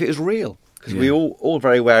no idea if it was real. Because we all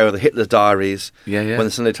very aware of the Hitler diaries. When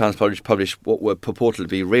the Sunday Times published what were purported to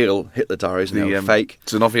be real Hitler diaries and they were fake.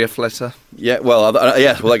 Zinoviev letter? Yeah, well,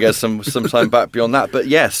 I guess some time back beyond that. But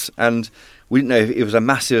yes, and we didn't know if it was a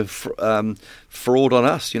massive fraud on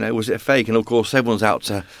us. Was it a fake? And of course, everyone's out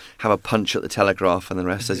to have a punch at the Telegraph and the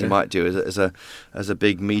rest, as you might do as a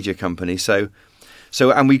big media company. So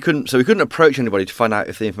we couldn't approach anybody to find out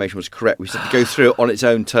if the information was correct. We just had to go through it on its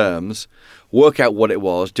own terms, work out what it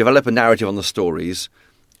was, develop a narrative on the stories,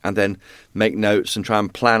 and then make notes and try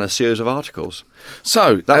and plan a series of articles.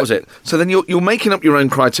 So that was it. So then you're making up your own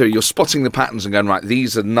criteria. You're spotting the patterns and going, right,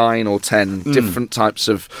 these are 9 or 10 different types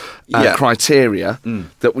of criteria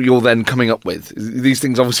that you're then coming up with. These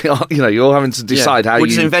things obviously aren't, you're having to decide how We're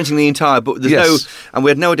just inventing the entire book. And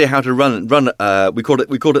we had no idea how to run. We called it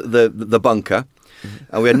the bunker.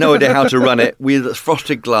 And we had no idea how to run it. We had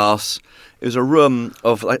frosted glass. It was a room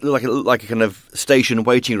of like a kind of station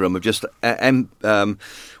waiting room of just we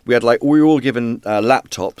were all given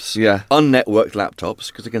laptops, unnetworked laptops,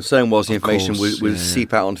 because the concern was the information would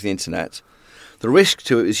seep out onto the internet. The risk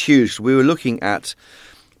to it was huge. We were looking at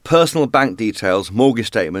personal bank details, mortgage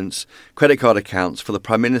statements, credit card accounts for the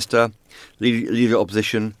Prime Minister, leader of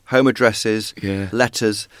opposition, home addresses,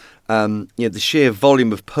 letters. The sheer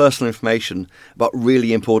volume of personal information about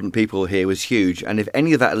really important people here was huge. And if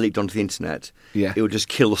any of that had leaked onto the internet, it would just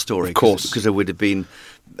kill the story. Of course. Because it would have been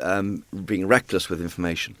being reckless with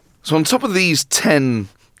information. So on top of these 10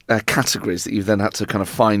 categories that you've then had to kind of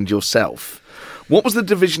find yourself, what was the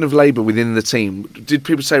division of labour within the team? Did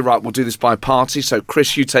people say, right, we'll do this by party? So,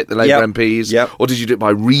 Chris, you take the Labour MPs. Or did you do it by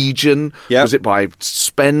region? Was it by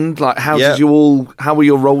spend? Like, how were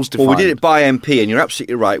your roles defined? Well, we did it by MP, and you're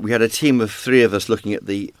absolutely right. We had a team of 3 of us looking at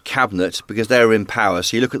the cabinet because they were in power.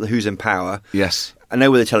 So you look at who's in power. Yes. I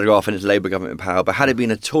know with the Telegraph and it's Labour government in power, but had it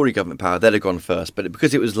been a Tory government in power, they'd have gone first. But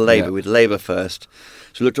because it was Labour, we had Labour first.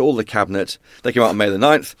 So we looked at all the cabinet. They came out on May the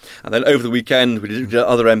 9th. And then over the weekend, we did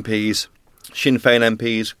other MPs. Sinn Féin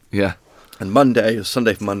MPs. And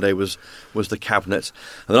Sunday for Monday was the cabinet.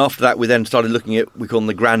 And then after that, we then started looking at, we call them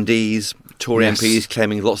the grandees, Tory MPs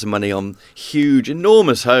claiming lots of money on huge,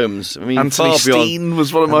 enormous homes. I mean, Anthony Steen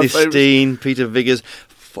was one of my favourites. Steen, Peter Viggers,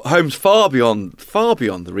 homes far beyond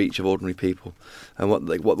the reach of ordinary people and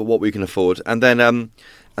what we can afford. And then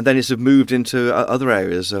it's moved into other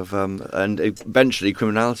areas of and eventually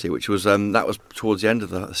criminality, which was that was towards the end of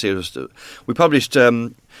the series. We published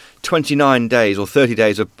 29 days or 30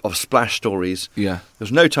 days of splash stories. There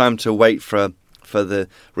was no time to wait for the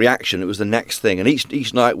reaction. It was the next thing, and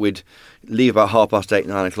each night we'd leave about 8:30,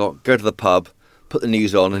 9 o'clock, go to the pub, put the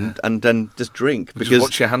news on, and then just drink. Because just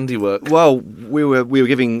watch your handiwork. Well,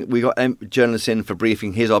 we got journalists in for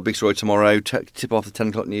briefing. Here's our big story tomorrow. Tip off the 10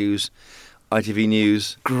 o'clock news. ITV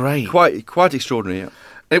News. Great. Quite extraordinary. Yeah.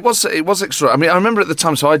 It was extraordinary. I mean, I remember at the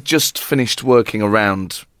time, so I'd just finished working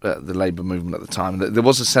around the Labour movement at the time. There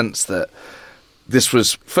was a sense that this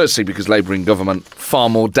was, firstly, because Labour in government, far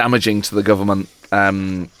more damaging to the government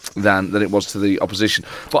than it was to the opposition.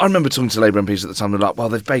 But I remember talking to Labour MPs at the time, they're like, well,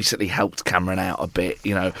 they've basically helped Cameron out a bit.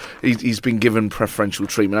 He's been given preferential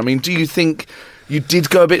treatment. I mean, do you think you did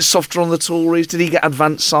go a bit softer on the Tories? Did he get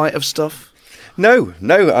advance sight of stuff? No.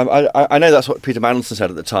 I know that's what Peter Mandelson said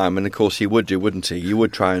at the time, and of course he would do, wouldn't he? You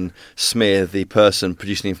would try and smear the person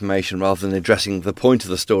producing the information rather than addressing the point of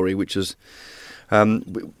the story, which was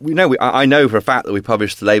I know for a fact that we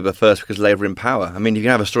published Labour first because Labour in power. I mean, you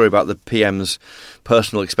can have a story about the PM's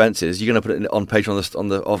personal expenses. You're going to put it on page of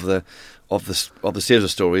the series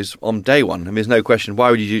of stories on day one. I mean, there's no question.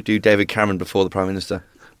 Why would you do David Cameron before the Prime Minister?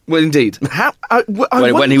 Well, indeed.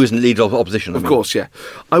 When he was in lead of opposition, of course, yeah.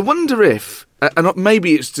 I wonder if, and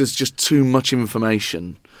maybe it's just too much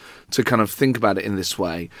information to kind of think about it in this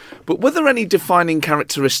way, but were there any defining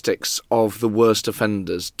characteristics of the worst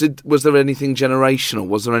offenders? Was there anything generational?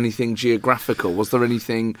 Was there anything geographical? Was there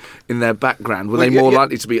anything in their background? Were they more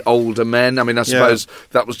likely to be older men? I mean, I suppose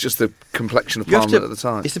that was just the complexion of Parliament at the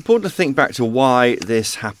time. It's important to think back to why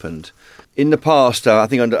this happened. In the past, I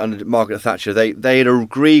think under Margaret Thatcher, they had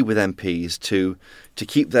agreed with MPs to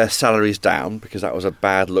keep their salaries down because that was a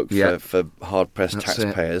bad look for hard-pressed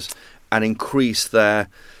taxpayers, and increase their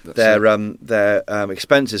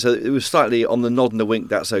expenses. So it was slightly on the nod and the wink.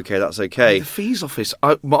 That's okay. The Fees Office.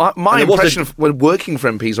 My impression when working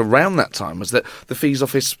for MPs around that time was that the Fees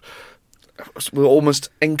Office were almost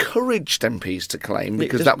encouraged MPs to claim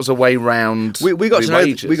because that was a way round. We got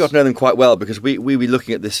to know them quite well because we were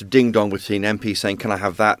looking at this ding dong between MPs saying, "Can I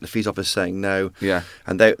have that?" The Fees Office saying no. Yeah,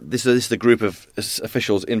 and this is the group of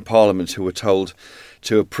officials in Parliament who were told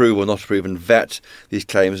to approve or not approve and vet these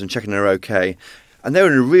claims and checking they're okay. And they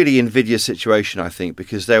were in a really invidious situation, I think,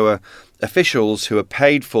 because there were officials who were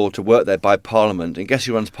paid for to work there by Parliament. And guess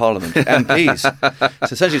who runs Parliament? MPs. So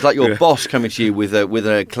essentially it's like your boss coming to you with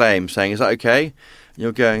a claim saying, "Is that okay?" And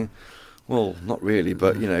you're going, "Well, not really,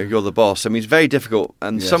 but, you're the boss." I mean, it's very difficult.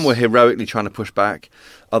 And some were heroically trying to push back.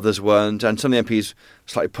 Others weren't. And some of the MPs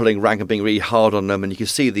slightly pulling rank and being really hard on them. And you can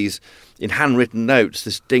see these in handwritten notes,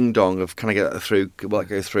 this ding-dong of, "Can I get that through? Will I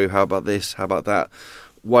go through? How about this? How about that?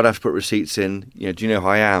 Why do I have to put receipts in? Do you know who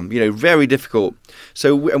I am?" Very difficult.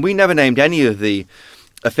 So we never named any of the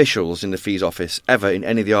officials in the Fees Office ever in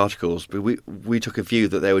any of the articles. But we took a view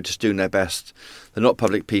that they were just doing their best. They're not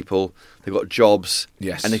public people. They've got jobs.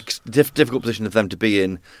 Yes. And it's a difficult position for them to be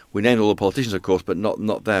in. We named all the politicians, of course, but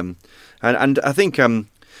not them. And I think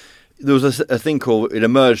there was a thing called, it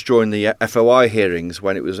emerged during the FOI hearings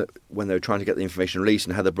when they were trying to get the information released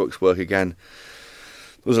and Heather Brooks work again.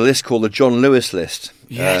 There was a list called the John Lewis list,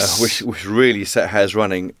 which really set hairs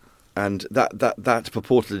running, and that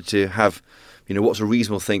purported to have, what's a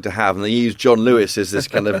reasonable thing to have, and they used John Lewis as this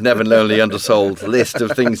kind of never lonely undersold list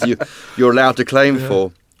of things you're allowed to claim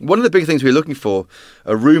for. One of the big things we were looking for,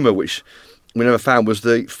 a rumour which we never found, was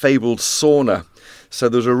the fabled sauna. So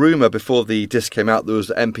there was a rumour before the disc came out, there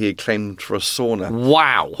was an MP had claimed for a sauna.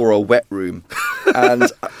 Wow. Or a wet room,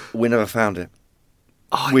 and we never found it.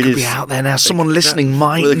 Oh, it could be out there now. Someone listening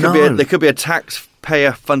might know. There could be a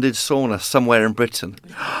taxpayer-funded sauna somewhere in Britain,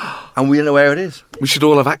 and we don't know where it is. We should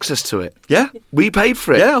all have access to it. Yeah. We paid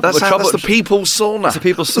for it. Yeah. That's the People's Sauna. It's the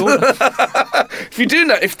People's Sauna. If you do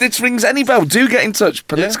know, if this rings any bell, do get in touch.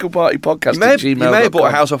 politicalpartypodcast@gmail.com. You may have bought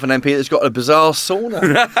a house off an MP that's got a bizarre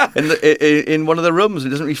sauna in one of the rooms. It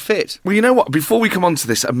doesn't really fit. Well, you know what? Before we come on to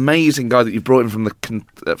this amazing guy that you brought in from the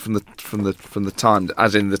Time,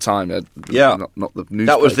 as in the Time, not the newspaper.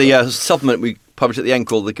 That was the supplement we published at the end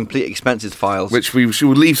called the Complete Expenses Files, which we will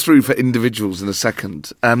leave through for individuals in a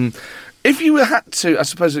second. If you had to, I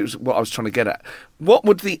suppose it was what I was trying to get at. What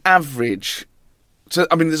would the average? So,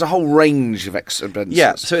 I mean, there's a whole range of expenses.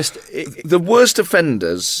 Yeah. So the worst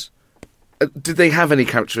offenders. Did they have any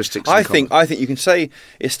characteristics? I think you can say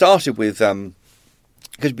it started with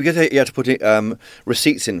because you had to put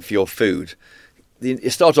receipts in for your food.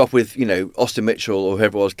 It started off with Austin Mitchell or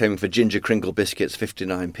whoever it was claiming for ginger crinkle biscuits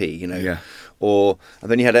 59p. And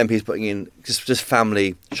then you had MPs putting in just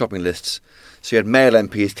family shopping lists. So you had male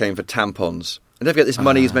MPs claiming for tampons. And don't forget, this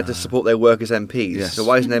money is meant to support their work as MPs. Yes. So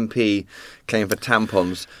why is an MP claiming for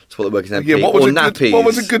tampons to support their work as MP? Yeah, what was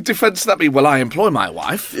nappies? A good defence to that be? Well, I employ my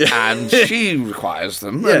wife, and she requires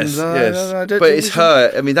them. Yes, yes. But it's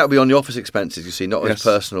her. I mean, that would be on the office expenses, you see, not as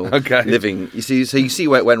personal living. You see, so you see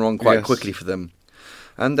where it went wrong quite quickly for them.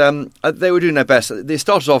 And they were doing their best. They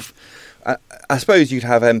started off. I suppose you'd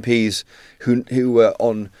have MPs who were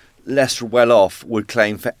on less well off would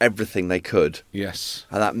claim for everything they could. Yes,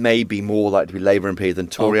 and that may be more likely to be Labour MP than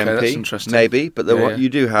Tory MP. That's interesting. Maybe, but you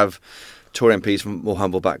do have Tory MPs from more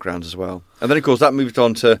humble backgrounds as well. And then, of course, that moved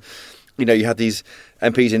on to, you had these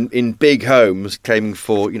MPs in big homes claiming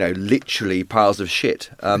for, literally piles of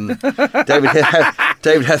shit. David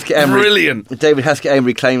Heskett Emery. Brilliant. David Heskett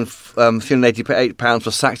Emery claimed £388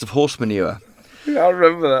 for sacks of horse manure. Yeah, I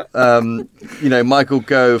remember that. Michael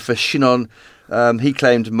Gove for Chinon. He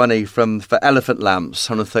claimed money for elephant lamps,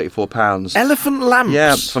 £134. Elephant lamps?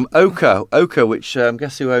 Yeah, from Oka. Oka, which,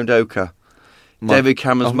 guess who owned Oka? David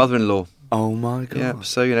Cameron's mother-in-law. Oh my God. Yeah,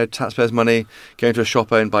 so, taxpayers' money going to a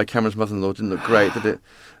shop owned by Cameron's mother-in-law didn't look great, did it?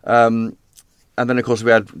 And then, of course,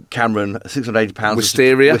 we had Cameron, £680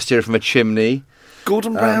 wisteria from a chimney.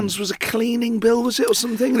 Gordon Brown's was a cleaning bill, was it, or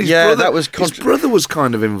something? His brother was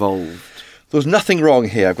kind of involved. There was nothing wrong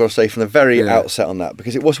here, I've got to say, from the very outset on that,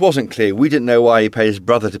 because it wasn't clear. We didn't know why he paid his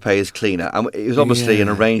brother to pay his cleaner. And it was obviously an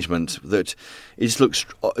arrangement that it just looked...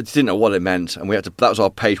 It didn't know what it meant, and that was our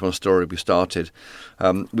page one story we started.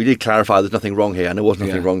 We did clarify there's nothing wrong here, and there was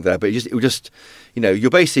nothing wrong there, but it was just you're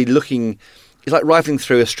basically looking... It's like rifling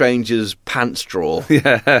through a stranger's pants drawer.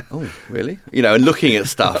 Yeah. Oh, really? And looking at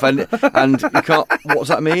stuff, and you can't... What does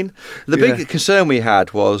that mean? The big concern we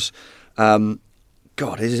had was...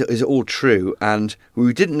 God, is it all true? And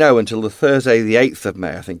we didn't know until the Thursday, the 8th of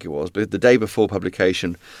May, I think it was, but the day before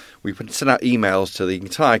publication, we sent out emails to the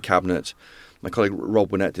entire cabinet. My colleague Rob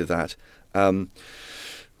Winnett did that,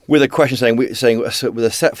 with a question saying with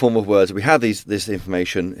a set form of words. We had this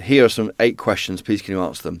information. Here are some 8 questions. Please, can you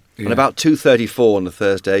answer them? Yeah. And about 2:34 on the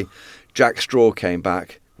Thursday, Jack Straw came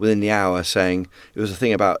back within the hour saying it was a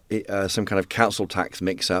thing about some kind of council tax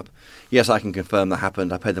mix-up. Yes, I can confirm that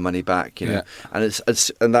happened. I paid the money back. And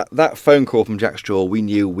and that phone call from Jack Straw, we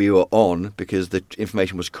knew we were on because the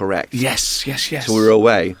information was correct. Yes. So we were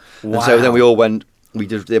away. Wow. And so then we all went.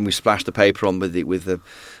 We splashed the paper on with the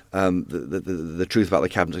truth about the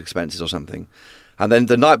cabinet expenses or something. And then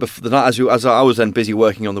the night as I was then busy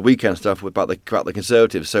working on the weekend stuff about the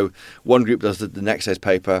Conservatives. So one group does the next day's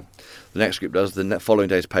paper, the next group does the following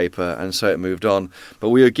day's paper, and so it moved on. But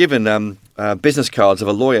we were given business cards of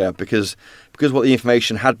a lawyer because what the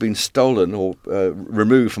information had been stolen or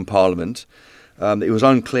removed from Parliament. It was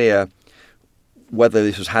unclear whether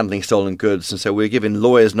this was handling stolen goods, and so we were given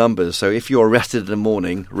lawyers' numbers. So if you're arrested in the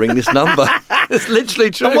morning, ring this number. It's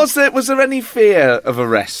literally true. And was there any fear of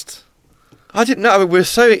arrest? I didn't know. I mean, we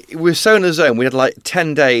were so in the zone. We had like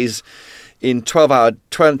 10 days in 12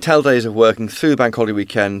 days of working through the bank holiday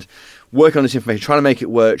weekend, working on this information, trying to make it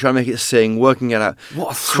work, trying to make it sing, working it out.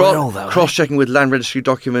 What a thrill, though. Cross-checking with land registry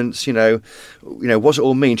documents, what's it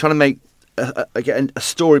all mean? Trying to make a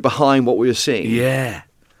story behind what we were seeing. Yeah.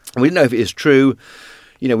 And we didn't know if it is true,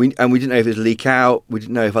 we didn't know if it would leak out. We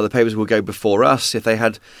didn't know if other papers would go before us, if they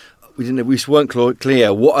had... We weren't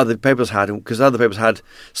clear what other papers had, because other papers had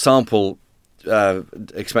sample...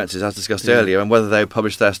 expenses as discussed earlier, and whether they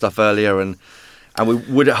published their stuff earlier, and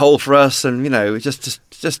would it hold for us, and just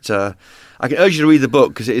I can urge you to read the book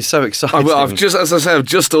because it is so exciting. I've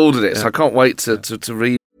just ordered it, so I can't wait to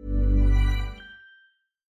read.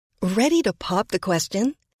 Ready to pop the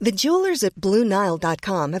question? The jewelers at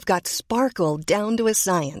BlueNile.com have got sparkle down to a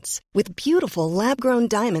science with beautiful lab-grown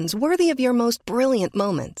diamonds worthy of your most brilliant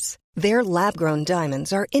moments. Their lab-grown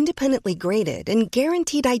diamonds are independently graded and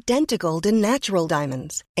guaranteed identical to natural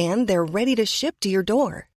diamonds. And they're ready to ship to your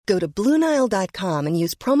door. Go to BlueNile.com and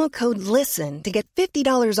use promo code LISTEN to get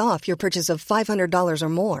 $50 off your purchase of $500 or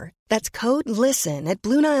more. That's code LISTEN at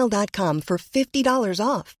BlueNile.com for $50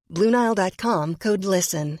 off. BlueNile.com, code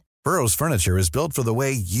LISTEN. Burrow's furniture is built for the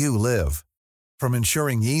way you live. From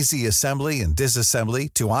ensuring easy assembly and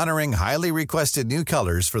disassembly to honoring highly requested new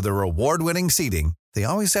colors for their award-winning seating, they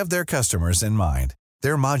always have their customers in mind.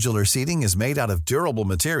 Their modular seating is made out of durable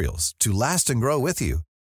materials to last and grow with you.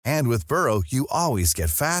 And with Burrow, you always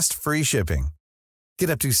get fast, free shipping.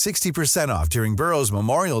 Get up to 60% off during Burrow's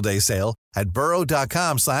Memorial Day sale at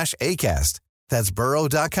burrow.com/ACAST. That's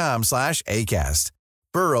burrow.com/ACAST.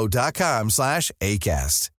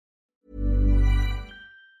 burrow.com/ACAST.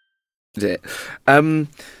 When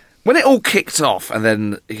it all kicked off, and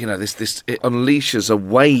then it unleashes a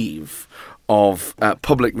wave of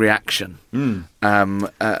public reaction,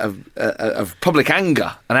 of public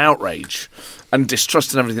anger and outrage and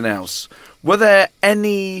distrust and everything else. Were there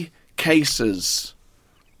any cases,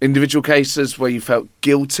 individual cases, where you felt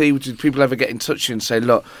guilty? Did people ever get in touch with you and say,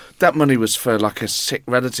 look, that money was for like a sick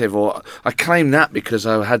relative, or I claim that because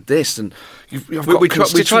I had this? And we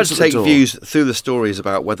tried to take views through the stories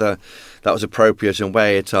about whether that was appropriate and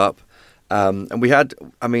weigh it up. And we had,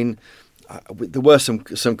 there were some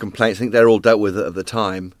complaints. I think they're all dealt with at the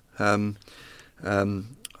time.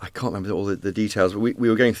 I can't remember all the details, but we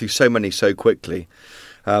were going through so many so quickly.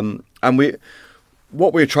 And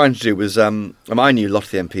what we were trying to do was, I knew a lot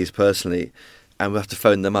of the MPs personally, and we have to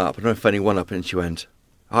phone them up. I remember phoning one up, and she went,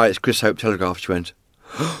 "Hi, it's Chris Hope, Telegraph." She went,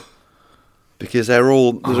 because there's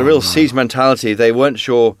a real siege mentality. They weren't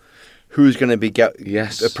sure who's going to be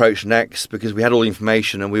approached next, because we had all the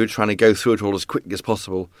information and we were trying to go through it all as quickly as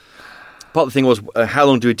possible. Part of the thing was, how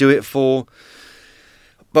long do we do it for?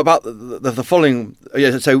 about the following,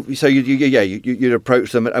 so you'd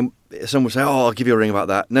approach them and someone would say, "Oh, I'll give you a ring about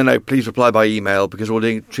that." No, please reply by email because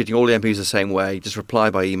we're treating all the MPs the same way. Just reply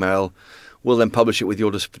by email. We'll then publish it with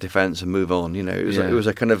your defence and move on. It was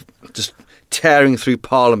a kind of just tearing through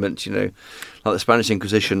Parliament, like the Spanish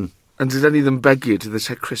Inquisition. And did any of them beg you? Did they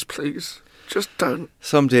say, "Chris, please, just don't"?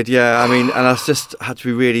 Some did, yeah. I mean, and I just had to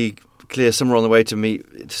be really clear. Some were on the way to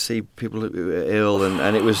see people who were ill,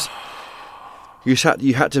 and it was. You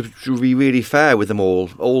had to be really fair with them all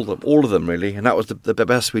of them really, and that was the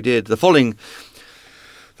best we did. The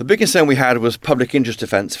big concern we had was public interest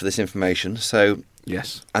defence for this information. So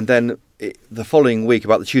yes, and then the following week,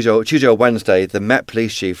 about the Tuesday or Wednesday, the Met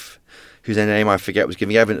Police Chief, whose name I forget, was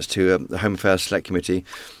giving evidence to the Home Affairs Select Committee,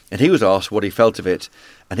 and he was asked what he felt of it,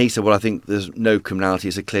 and he said, "Well, I think there's no criminality;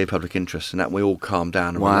 it's a clear public interest," and that we all calmed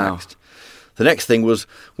down and relaxed. The next thing was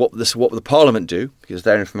what would the Parliament do, because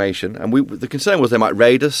their information, and the concern was they might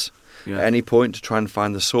raid us at any point to try and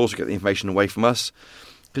find the source or get the information away from us,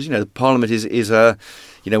 because the Parliament is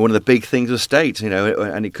one of the big things of the state,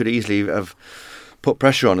 and it could easily have put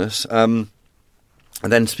pressure on us. And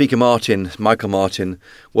then Speaker Michael Martin,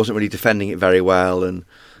 wasn't really defending it very well, and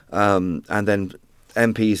then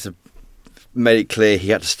MPs made it clear he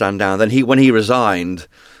had to stand down. Then when he resigned,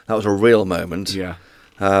 that was a real moment. Yeah.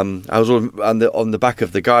 I was on the back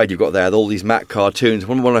of the guide you've got there, all these Matt cartoons.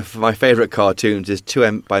 One of my favourite cartoons is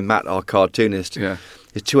by Matt, our cartoonist. Yeah.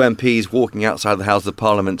 Is two MPs walking outside the House of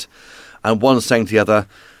Parliament, and one saying to the other,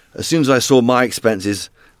 "As soon as I saw my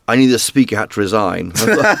expenses, I knew the Speaker had to resign."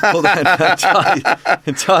 I thought that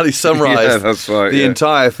entirely summarised the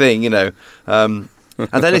entire thing,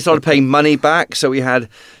 And then they started paying money back, so we had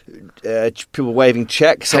people waving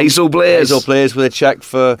cheques. Hazel Blairs with a cheque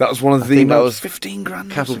for... That was one of the... That was 15 grand.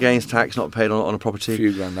 Capital gains tax not paid on a property. A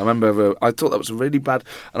few grand. I remember, I thought that was really bad,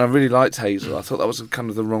 and I really liked Hazel. I thought that was kind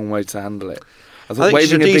of the wrong way to handle it. I think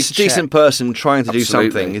she's a decent person trying to do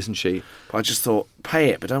something, isn't she? But I just thought, pay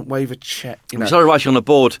it, but don't wave a cheque. We started writing on the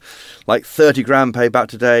board, like 30 grand paid back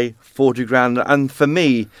today, 40 grand. And for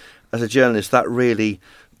me, as a journalist, that really...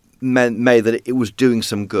 made that it was doing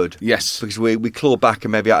some good. Yes. Because we clawed back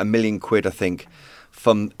maybe out £1 million, I think,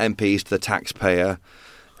 from MPs to the taxpayer.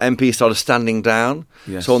 MPs started standing down.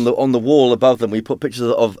 Yes. So on the wall above them, we put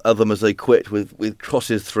pictures of them as they quit with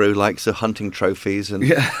crosses through, like hunting trophies. And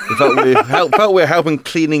we felt we were helping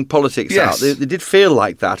cleaning politics out. They did feel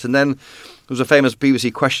like that. And then there was a famous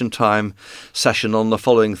BBC Question Time session on the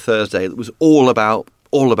following Thursday that was all about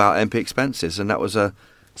MP expenses. And that was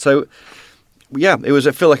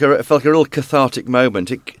it felt like a real cathartic moment.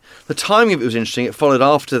 The timing of it was interesting. It followed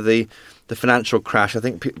after the financial crash. I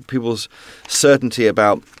think people's certainty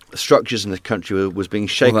about structures in the country was being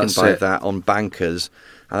shaken by that on bankers,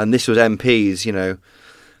 and this was MPs.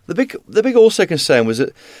 The big also concern was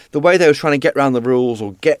that the way they were trying to get around the rules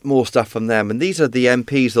or get more stuff from them. And these are the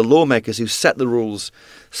MPs, the lawmakers who set the rules,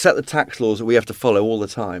 set the tax laws that we have to follow all the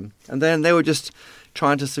time, and then they were just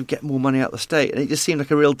trying to sort of get more money out of the state, and it just seemed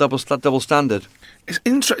like a real double standard. It's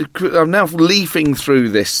interesting. I'm now leafing through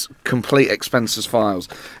this complete expenses files.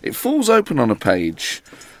 It falls open on a page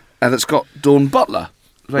that's got Dawn Butler,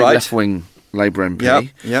 very left-wing Labour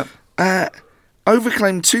MP. Yep.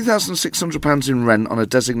 Overclaimed £2,600 in rent on a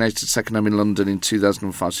designated second home in London in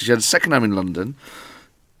 2005. So she had a second home in London.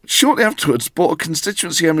 Shortly afterwards, bought a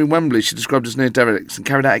constituency home in Wembley she described as near derelicts and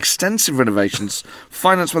carried out extensive renovations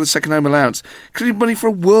financed by the second home allowance, including money for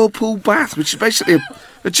a whirlpool bath, which is basically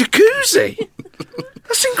a jacuzzi.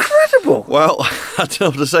 That's incredible. Well, I don't know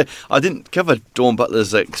what to say. I didn't cover Dawn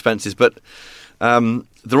Butler's expenses, but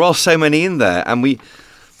there are so many in there, and we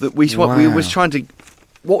was trying to...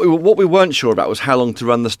 What we weren't sure about was how long to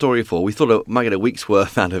run the story for. We thought I might get a week's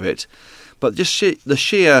worth out of it, but just the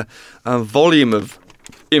sheer volume of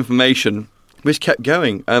information which kept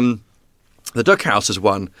going. The Duck House is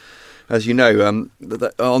one, as you know.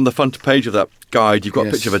 On the front page of that guide, you've got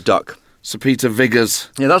a picture of a duck. Sir Peter Viggers.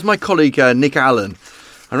 Yeah, that was my colleague Nick Allen.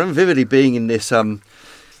 I remember vividly being in this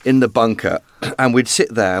in the bunker, and we'd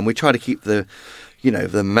sit there and we'd try to keep the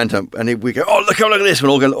momentum, and we go, "Oh, look at this," and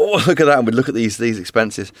we'll all go, "Oh, look at that," and we'd look at these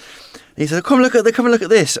expenses. And he said, come and look at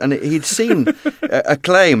this. And he'd seen a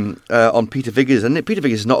claim on Peter Viggers, and Peter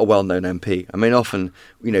Viggers is not a well-known MP. I mean, often,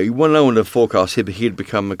 no one would have forecast he'd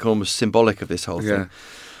become almost symbolic of this whole thing.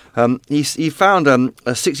 He found a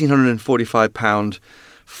 £1,645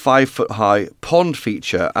 5-foot-high pond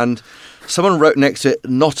feature, and someone wrote next to it,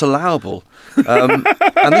 "Not allowable." And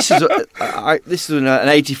this is an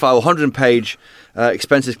 85 or 100-page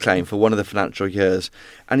expenses claim for one of the financial years.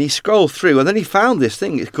 And he scrolled through, and then he found this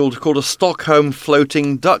thing. It's called a Stockholm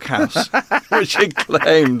floating duck house, which he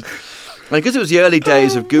claimed. because it was the early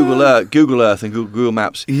days of Google Earth and Google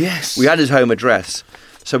Maps. Yes. We had his home address.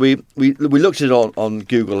 So we looked at it on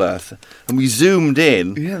Google Earth and we zoomed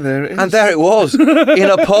in. Yeah, there it is. And there it was, in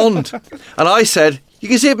a pond. And I said, you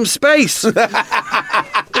can see it from space. that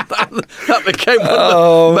became one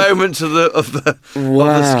of the moments of the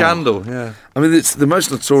scandal. Yeah. I mean, it's the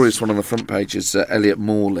most notorious one on the front page is Elliot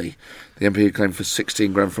Morley, the MP who claimed for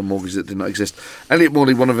 16 grand for a mortgage that did not exist. Elliot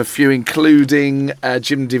Morley, one of a few, including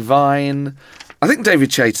Jim Devine. I think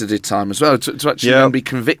David Chater did time as well to actually then be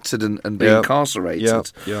convicted and be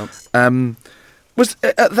incarcerated. Yeah. Was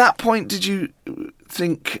at that point, did you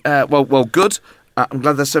think, well, good? I'm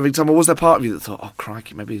glad they're serving time. Or was there part of you that thought, oh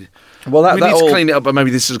crikey, maybe we need to clean it up, but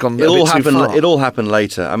maybe this has gone a bit too far? It all happened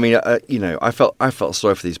later. I mean, I felt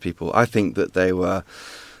sorry for these people. I think that they were,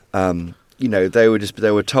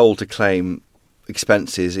 they were told to claim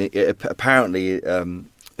expenses. Apparently,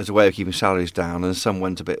 as a way of keeping salaries down, and some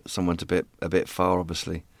went a bit far.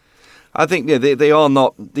 Obviously, I think they are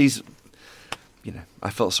not these. I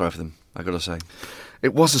felt sorry for them. I got to say.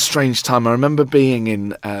 It was a strange time. I remember being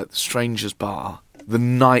in Stranger's Bar the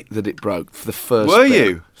night that it broke for the first Were bit.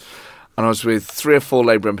 you? And I was with 3 or 4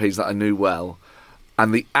 Labour MPs that I knew well,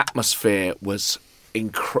 and the atmosphere was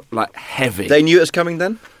heavy. They knew it was coming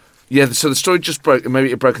then? Yeah, so the story just broke, and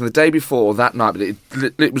maybe it broke on the day before or that night, but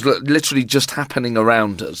it was literally just happening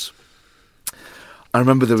around us. I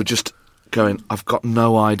remember they were just going, I've got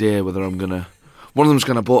no idea whether I'm going to... One of them was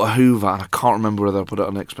going to bought a Hoover, and I can't remember whether I put it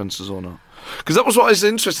on expenses or not. Because that was what was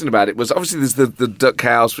interesting about it, was obviously there's the Duck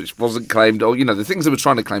House, which wasn't claimed, or, the things they were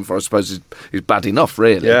trying to claim for, I suppose, is bad enough,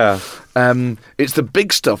 really. Yeah. It's the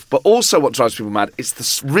big stuff, but also what drives people mad, it's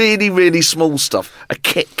the really, really small stuff. A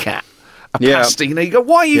Kit Kat, a pasty, you go,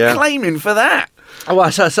 why are you claiming for that? Oh, well, I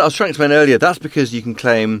was trying to explain earlier, that's because you can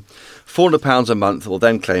claim £400 a month, or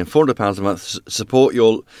then claim £400 a month to support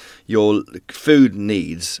your food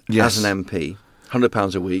needs as an MP,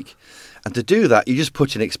 £100 a week. And to do that, you just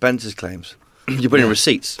put in expenses claims. You put in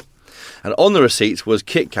receipts. And on the receipts was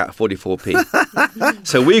Kit Kat 44p.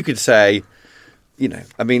 So we could say,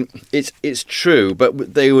 it's true,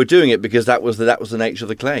 but they were doing it because that was the nature of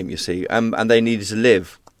the claim, you see, and they needed to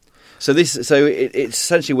live. So it's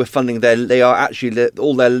essentially we're funding they are actually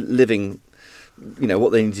all their living,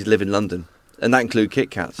 what they need to live in London, and that include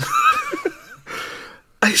Kit Kats.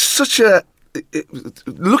 It's such a...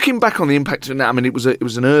 looking back on the impact of it now, I mean, it was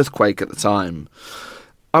an earthquake at the time.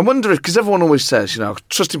 I wonder if, because everyone always says,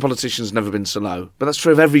 trusting politicians has never been so low, but that's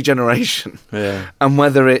true of every generation. Yeah. And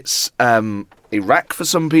whether it's Iraq for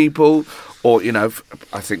some people, or,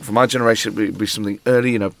 I think for my generation it would be something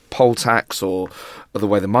early, poll tax, or the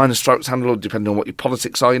way the miners' strikes handled, depending on what your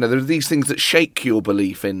politics are. There are these things that shake your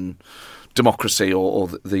belief in democracy or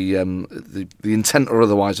the intent or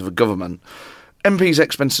otherwise of a government. MP's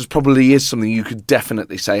expenses probably is something you could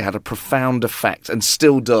definitely say had a profound effect, and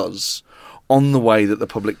still does, on the way that the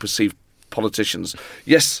public perceived politicians.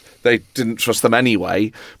 Yes, they didn't trust them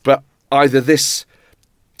anyway, but either this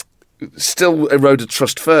still eroded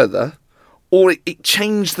trust further, or it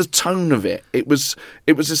changed the tone of it. It was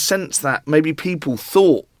a sense that maybe people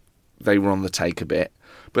thought they were on the take a bit,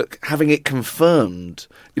 but having it confirmed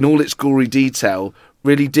in all its gory detail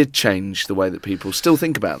really did change the way that people still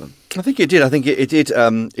think about them. I think it did. I think it did.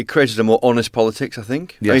 It created a more honest politics, I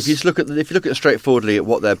think. Yes. I mean, if you look at straightforwardly at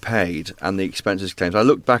what they're paid and the expenses claims, I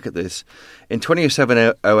looked back at this. In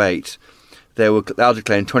 2007-08, they were allowed to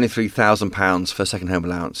claim £23,000 for second home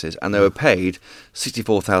allowances, and they were paid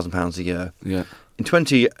 £64,000 a year. Yeah. In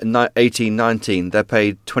 2018-19, they're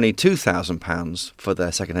paid £22,000 for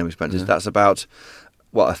their second home expenses. Yeah. That's about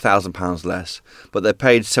 £1,000 less, but they're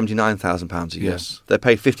paid £79,000 a year. Yes. They're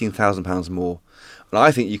paid £15,000 more. And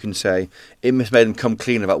I think you can say it made them come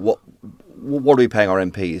clean about what are we paying our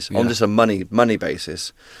MPs on just a money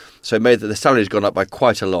basis. So it made that the salary's gone up by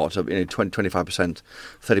quite a lot, 20, 25%,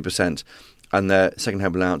 30%, and their second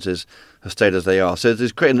home allowances have stayed as they are. So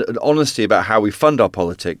there's creating an honesty about how we fund our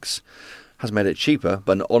politics. Has made it cheaper,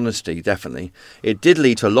 but an honesty, definitely. It did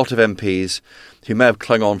lead to a lot of MPs who may have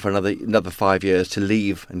clung on for another 5 years to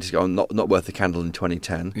leave and just go, not worth the candle in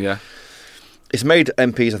 2010. Yeah. It's made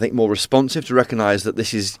MPs, I think, more responsive to recognise that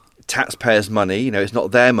this is taxpayers' money. It's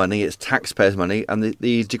not their money, it's taxpayers' money, and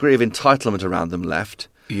the degree of entitlement around them left.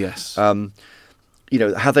 Yes.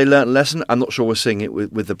 Have they learnt a lesson? I'm not sure we're seeing it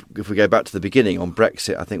if we go back to the beginning on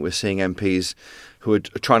Brexit. I think we're seeing MPs who are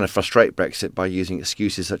trying to frustrate Brexit by using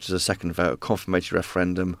excuses such as a second vote, a confirmatory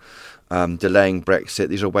referendum, delaying Brexit.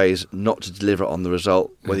 These are ways not to deliver on the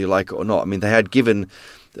result, whether you like it or not. I mean, they had given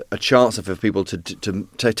a chance for people to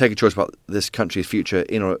take a choice about this country's future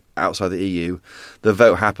in or outside the EU. The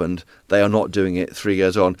vote happened. They are not doing it 3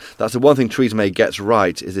 years on. That's the one thing Theresa May gets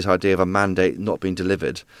right, is this idea of a mandate not being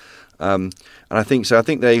delivered. And I think so. I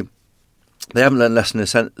think they haven't learned a lesson in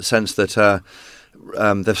the sense that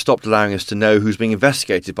they've stopped allowing us to know who's being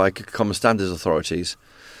investigated by common standards authorities.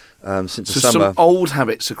 Since the summer. Some old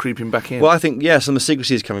habits are creeping back in. Well, I think, some of the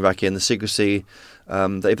secrecy is coming back in. The secrecy,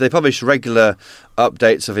 they publish regular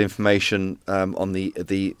updates of information on the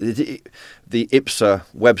IPSA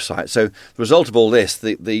website. So the result of all this,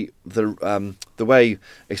 the way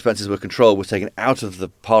expenses were controlled was taken out of the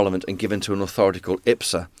Parliament and given to an authority called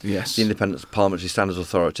IPSA, yes, the Independent Parliamentary Standards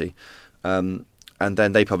Authority. And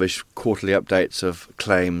then they publish quarterly updates of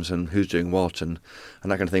claims and who's doing what and that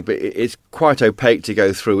kind of thing. But it's quite opaque to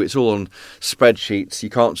go through. It's all on spreadsheets.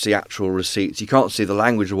 You can't see actual receipts. You can't see the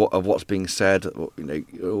language of what's being said, all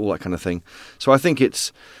that kind of thing. So I think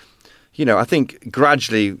it's, I think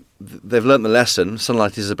gradually they've learnt the lesson.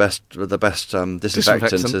 Sunlight is the best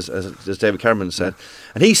disinfectant, as David Cameron said.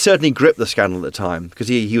 And he certainly gripped the scandal at the time because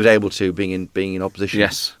he was able to, being in opposition,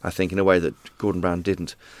 yes, I think, in a way that Gordon Brown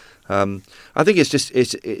didn't. I think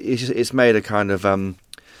it's made a kind of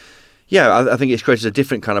I think it's created a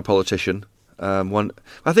different kind of politician.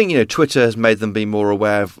 I think Twitter has made them be more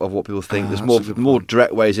aware of what people think. There's more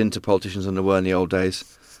direct ways into politicians than there were in the old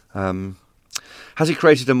days. Has it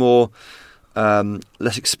created a more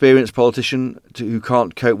less experienced politician who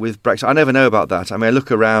can't cope with Brexit? I never know about that. I mean, I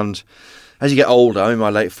look around. As you get older, I'm in my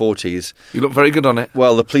late 40s. You look very good on it.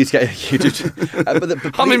 Well, the police get you.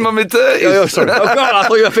 I'm in my mid-30s. Oh, sorry. Oh, God, I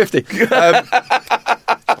thought you were 50.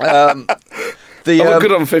 I'm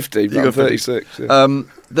good on 50, but I'm 36. Yeah.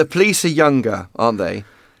 The police are younger, aren't they?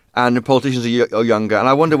 And the politicians are younger. And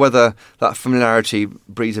I wonder whether that familiarity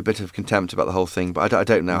breeds a bit of contempt about the whole thing. But I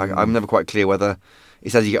don't know. I'm never quite clear whether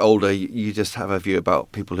it's as you get older, you just have a view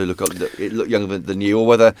about people who look younger than you, or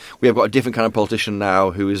whether we have got a different kind of politician now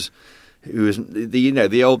who is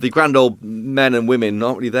the grand old men and women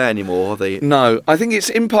not really there anymore, are they? No, I think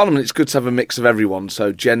it's in Parliament. It's good to have a mix of everyone.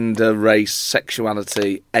 So gender, race,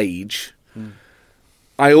 sexuality, age.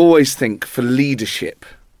 I always think for leadership,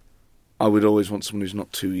 I would always want someone who's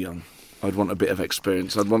not too young. I'd want a bit of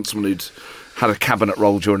experience. I'd want someone who'd had a cabinet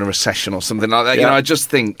role during a recession or something like that. Yeah. I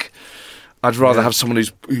just think I'd rather have someone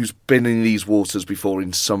who's been in these waters before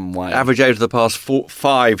in some way. Average age of the past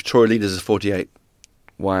 5 Tory leaders is 48.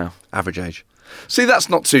 Wow. Average age. See, that's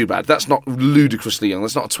not too bad. That's not ludicrously young.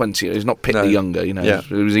 That's not a 20. He's not Pitley younger, Yeah.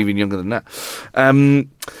 He was even younger than that.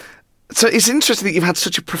 So it's interesting that you've had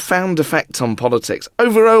such a profound effect on politics,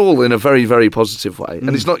 overall in a very, very positive way. And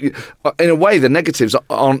it's not, in a way, the negatives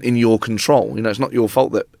aren't in your control. It's not your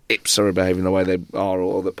fault that IPSA are behaving the way they are,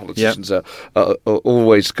 or that politicians are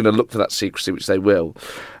always going to look for that secrecy, which they will.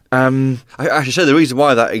 I should say the reason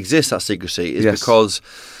why that exists, that secrecy, is because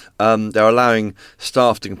they're allowing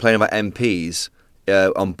staff to complain about MPs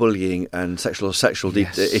on bullying and sexual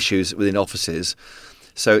issues within offices.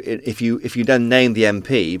 So if you then name the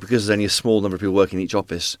MP, because there's only a small number of people working in each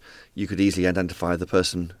office, you could easily identify the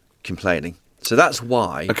person complaining. So that's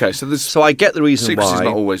why. Okay, so I get the reason why. Secrecy's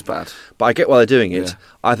not always bad. But I get why they're doing it. Yeah.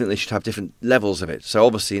 I think they should have different levels of it. So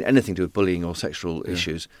obviously, anything to do with bullying or sexual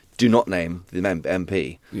issues, do not name the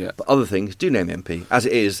MP. Yeah. But other things, do name the MP. As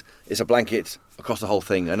it is, it's a blanket across the whole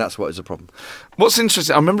thing, and that's what is a problem. What's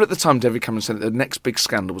interesting, I remember at the time David Cameron said that the next big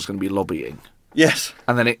scandal was going to be lobbying. Yes.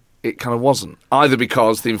 And then it kind of wasn't. Either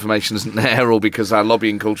because the information isn't there or because our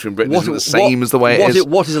lobbying culture in Britain isn't the same as the way it is.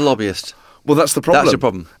 What is a lobbyist? Well, that's the problem. That's the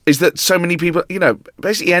problem. Is that so many people,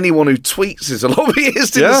 basically anyone who tweets is a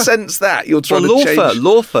lobbyist in the sense that you're trying to change...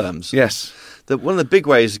 law firms. Yes. One of the big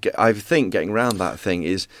ways, I think, getting around that thing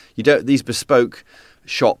is these bespoke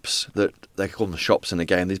shops, that they call them shops in the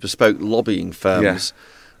game, these bespoke lobbying firms...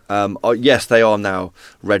 yes, they are now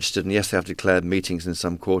registered, and yes, they have declared meetings in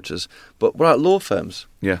some quarters. But what about law firms?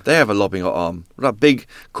 Yeah. They have a lobbying arm. What about big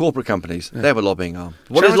corporate companies? Yeah. They have a lobbying arm.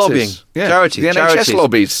 What Charities. is lobbying? Yeah. Charities. The NHS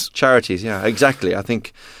lobbies. Charities, yeah, exactly. I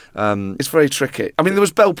think... it's very tricky. I mean, there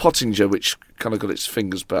was Bell Pottinger, which kind of got its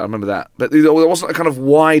fingers burnt. I remember that. But there wasn't a kind of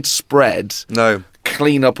widespread... No.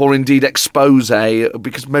 Clean up or indeed expose,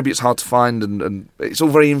 because maybe it's hard to find and it's all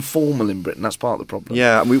very informal in Britain. That's part of the problem.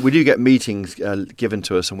 Yeah, we do get meetings given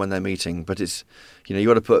to us and when they're meeting, but it's you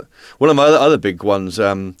got to put one of my other big ones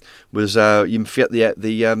was you forget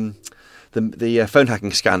the phone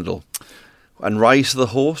hacking scandal and Rise of the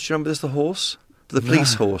Horse. Do you remember this? The Horse. the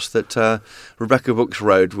police horse that Rebecca Brooks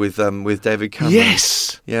rode with David Cameron.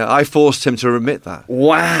 Yes. Yeah, I forced him to admit that.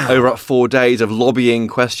 Wow. Over 4 days of lobbying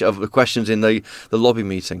questions in the lobby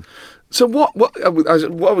meeting. So what I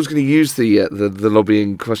was going to use the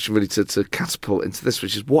lobbying question really to catapult into this,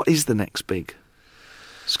 which is, what is the next big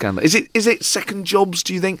scandal? Is it second jobs?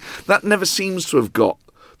 Do you think that never seems to have got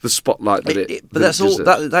the spotlight that it? But that's all.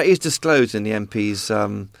 That is disclosed in the MPs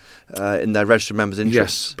in their registered members'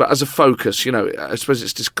 interests. Yes, but as a focus, I suppose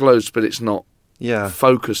it's disclosed, but it's not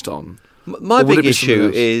focused on. My big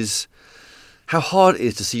issue is how hard it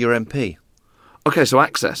is to see your MP. Okay, so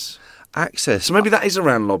access. So maybe that is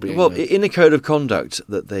around lobbying. Well, in the code of conduct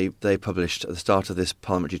that they published at the start of this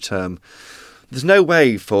parliamentary term, there's no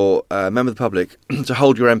way for a member of the public to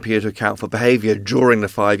hold your MP to account for behaviour during the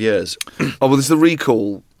 5 years. Oh, well, there's the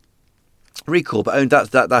recall. But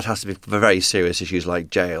that has to be for very serious issues like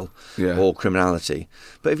jail or criminality.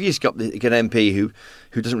 But if you just got an MP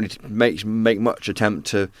who doesn't really make much attempt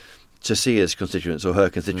to see his constituents or her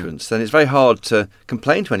constituents, then it's very hard to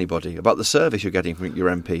complain to anybody about the service you're getting from your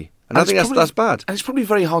MP. And I think that's bad. And it's probably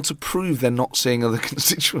very hard to prove they're not seeing other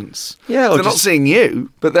constituents. Yeah, they're not seeing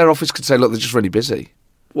you, but their office could say, look, they're just really busy.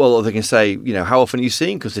 Well, or they can say, how often are you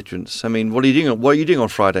seeing constituents? I mean, what are you doing on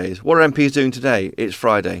Fridays? What are MPs doing today? It's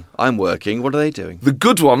Friday. I'm working. What are they doing? The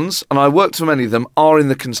good ones, and I worked for many of them, are in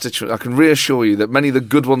the constituent. I can reassure you that many of the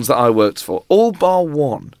good ones that I worked for, all bar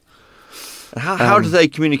one. And how do they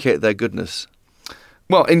communicate their goodness?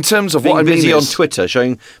 Well, in terms of being what I mean busy is, on Twitter,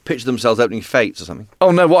 showing pictures of themselves opening fates or something.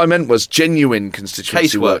 Oh no, what I meant was genuine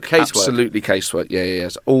constituency work. Casework. Absolutely casework. Yeah.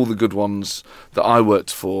 So all the good ones that I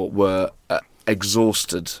worked for were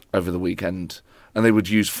exhausted over the weekend, and they would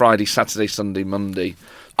use Friday, Saturday, Sunday, Monday.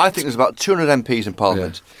 I think there's about 200 MPs in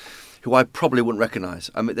Parliament who I probably wouldn't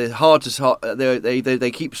recognise. I mean, they're hard to.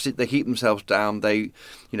 They keep themselves down. They,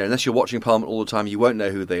 unless you're watching Parliament all the time, you won't know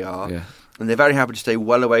who they are. Yeah. And they're very happy to stay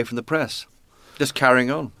well away from the press. Just carrying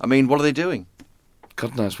on. I mean, what are they doing?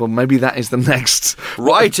 God knows. Well, maybe that is the next.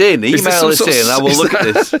 Write in, email us in, I will look at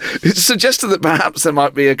this. It's suggested that perhaps there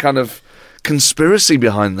might be a kind of conspiracy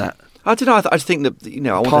behind that. I don't know. I think that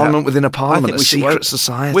I Parliament within a parliament, a secret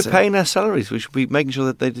society. We're paying their salaries. We should be making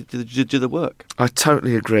sure that they do the work. I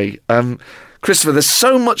totally agree. Christopher, there's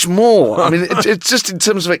so much more. I mean, it's just in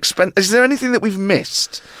terms of expense. Is there anything that we've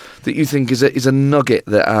missed that you think is a nugget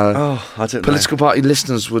that our political party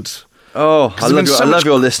listeners would? Oh, I love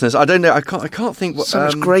your listeners. I don't know. I can't think. What, so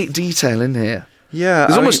much great detail in here. Yeah,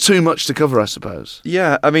 there's almost too much to cover, I suppose.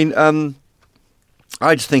 Yeah, I mean,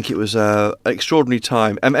 I just think it was an extraordinary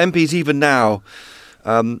time. MPs even now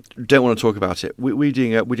don't want to talk about it. We're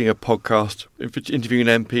doing a podcast interviewing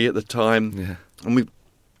an MP at the time,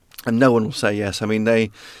 and no one will say yes. I mean,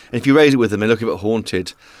 if you raise it with them, they look a bit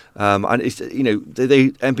haunted. And it's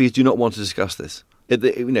MPs do not want to discuss this.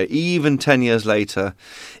 Even 10 years later,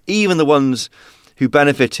 even the ones who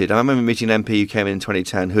benefited. I remember meeting an MP who came in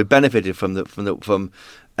 2010 who had benefited from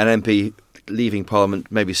an MP leaving Parliament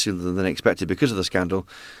maybe sooner than expected because of the scandal,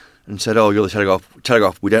 and said, "Oh, you're the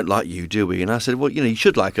Telegraph. We don't like you, do we?" And I said, "Well, you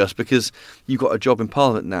should like us because you've got a job in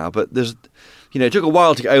Parliament now." But there's, it took a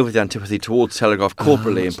while to get over the antipathy towards Telegraph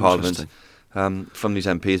corporately in Parliament from these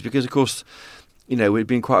MPs because, of course, we'd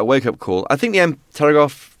been quite a wake-up call. I think the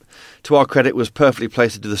Telegraph, to our credit, was perfectly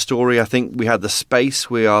placed to do the story. I think we had the space.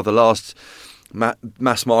 We are the last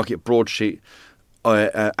mass market broadsheet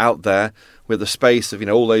out there with the space of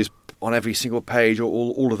all those on every single page, or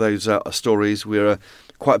all of those stories. We're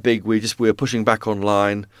quite big. We're pushing back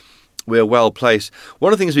online. We're well placed.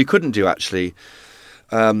 One of the things we couldn't do actually,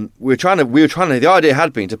 we were trying to. The idea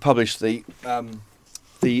had been to publish the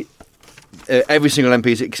every single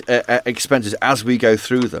MP's expenses as we go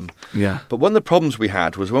through them. Yeah. But one of the problems we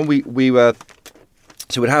had was when we were.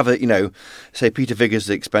 So we'd have say Peter Viggers'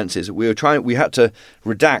 expenses. We had to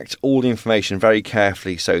redact all the information very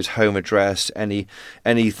carefully. So his home address,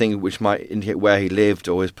 anything which might indicate where he lived,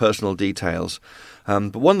 or his personal details.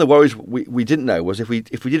 But one of the worries we didn't know was if we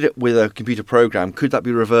did it with a computer program, could that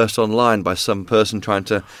be reversed online by some person trying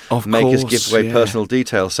to make us give away personal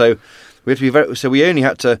details? So we had to be So we only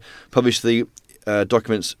had to publish the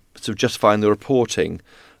documents sort of justifying the reporting.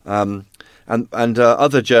 And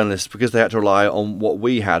other journalists, because they had to rely on what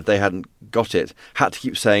we had, they hadn't got it, had to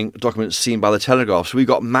keep saying documents seen by the Telegraph. So we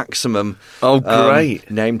got maximum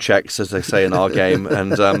name checks, as they say in our game.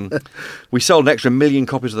 And we sold an extra 1 million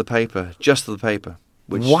copies of the paper, just of the paper,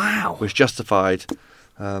 which justified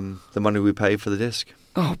the money we paid for the disc.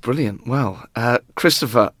 Oh, brilliant. Well,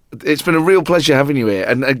 Christopher, it's been a real pleasure having you here,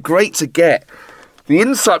 and great to get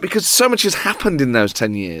insight, because so much has happened in those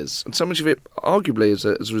 10 years, and so much of it arguably as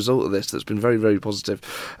a result of this that's been very, very positive.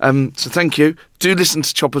 So thank you. Do listen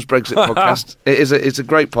to Chopper's Brexit podcast. It's a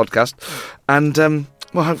great podcast, and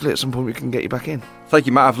well, hopefully at some point we can get you back in. Thank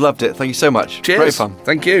you, Matt. I've loved it. Thank you so much. Cheers. Great fun.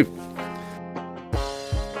 Thank you.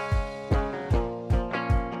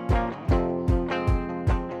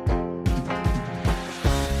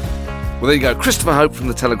 Well, there you go. Christopher Hope from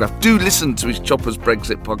The Telegraph. Do listen to his Chopper's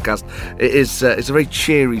Brexit podcast. It's a very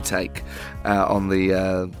cheery take on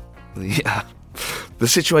the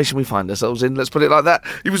situation we find ourselves in. Let's put it like that.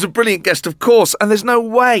 He was a brilliant guest, of course, and there's no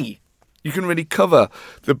way you can really cover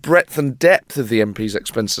the breadth and depth of the MP's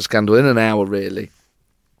expenditure scandal in an hour, really.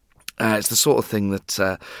 It's the sort of thing that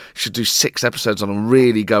you should do 6 episodes on and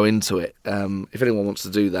really go into it. If anyone wants to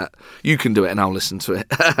do that, you can do it and I'll listen to it.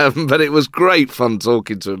 But it was great fun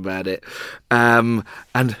talking to him about it. And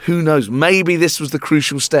who knows, maybe this was the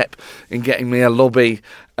crucial step in getting me a lobby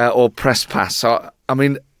or press pass. So, I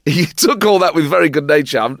mean, he took all that with very good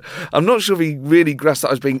nature. I'm not sure if he really grasped that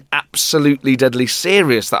I was being absolutely deadly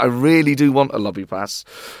serious, that I really do want a lobby pass.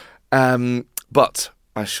 But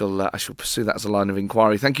I shall pursue that as a line of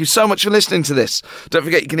inquiry. Thank you so much for listening to this. Don't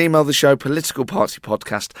forget you can email the show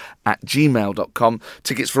politicalpartypodcast@gmail.com.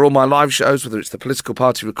 Tickets for all my live shows, whether it's the Political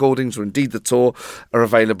Party recordings or indeed the tour, are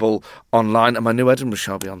available online. And my new Edinburgh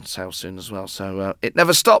show will be on sale soon as well. So it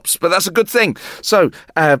never stops, but that's a good thing. So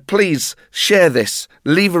please share this.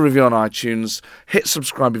 Leave a review on iTunes. Hit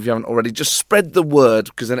subscribe if you haven't already. Just spread the word,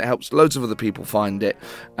 because then it helps loads of other people find it.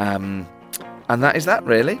 And that is that,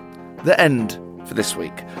 really. The end for this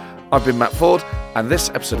week. I've been Matt Ford, and this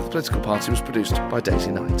episode of The Political Party was produced by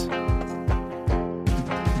Daisy Knight.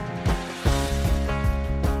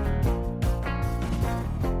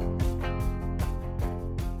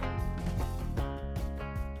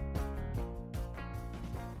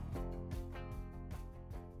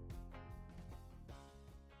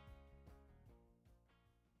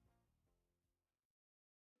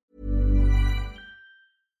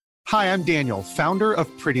 Hi, I'm Daniel, founder of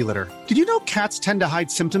Pretty Litter. Did you know cats tend to hide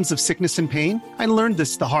symptoms of sickness and pain? I learned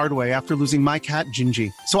this the hard way after losing my cat, Gingy.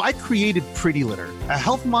 So I created Pretty Litter, a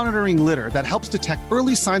health monitoring litter that helps detect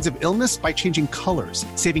early signs of illness by changing colors,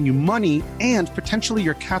 saving you money and potentially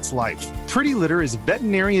your cat's life. Pretty Litter is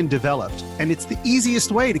veterinarian developed, and it's the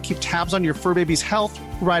easiest way to keep tabs on your fur baby's health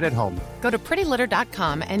right at home. Go to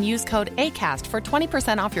prettylitter.com and use code ACAST for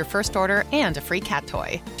 20% off your first order and a free cat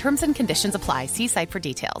toy. Terms and conditions apply. See site for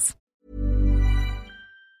details.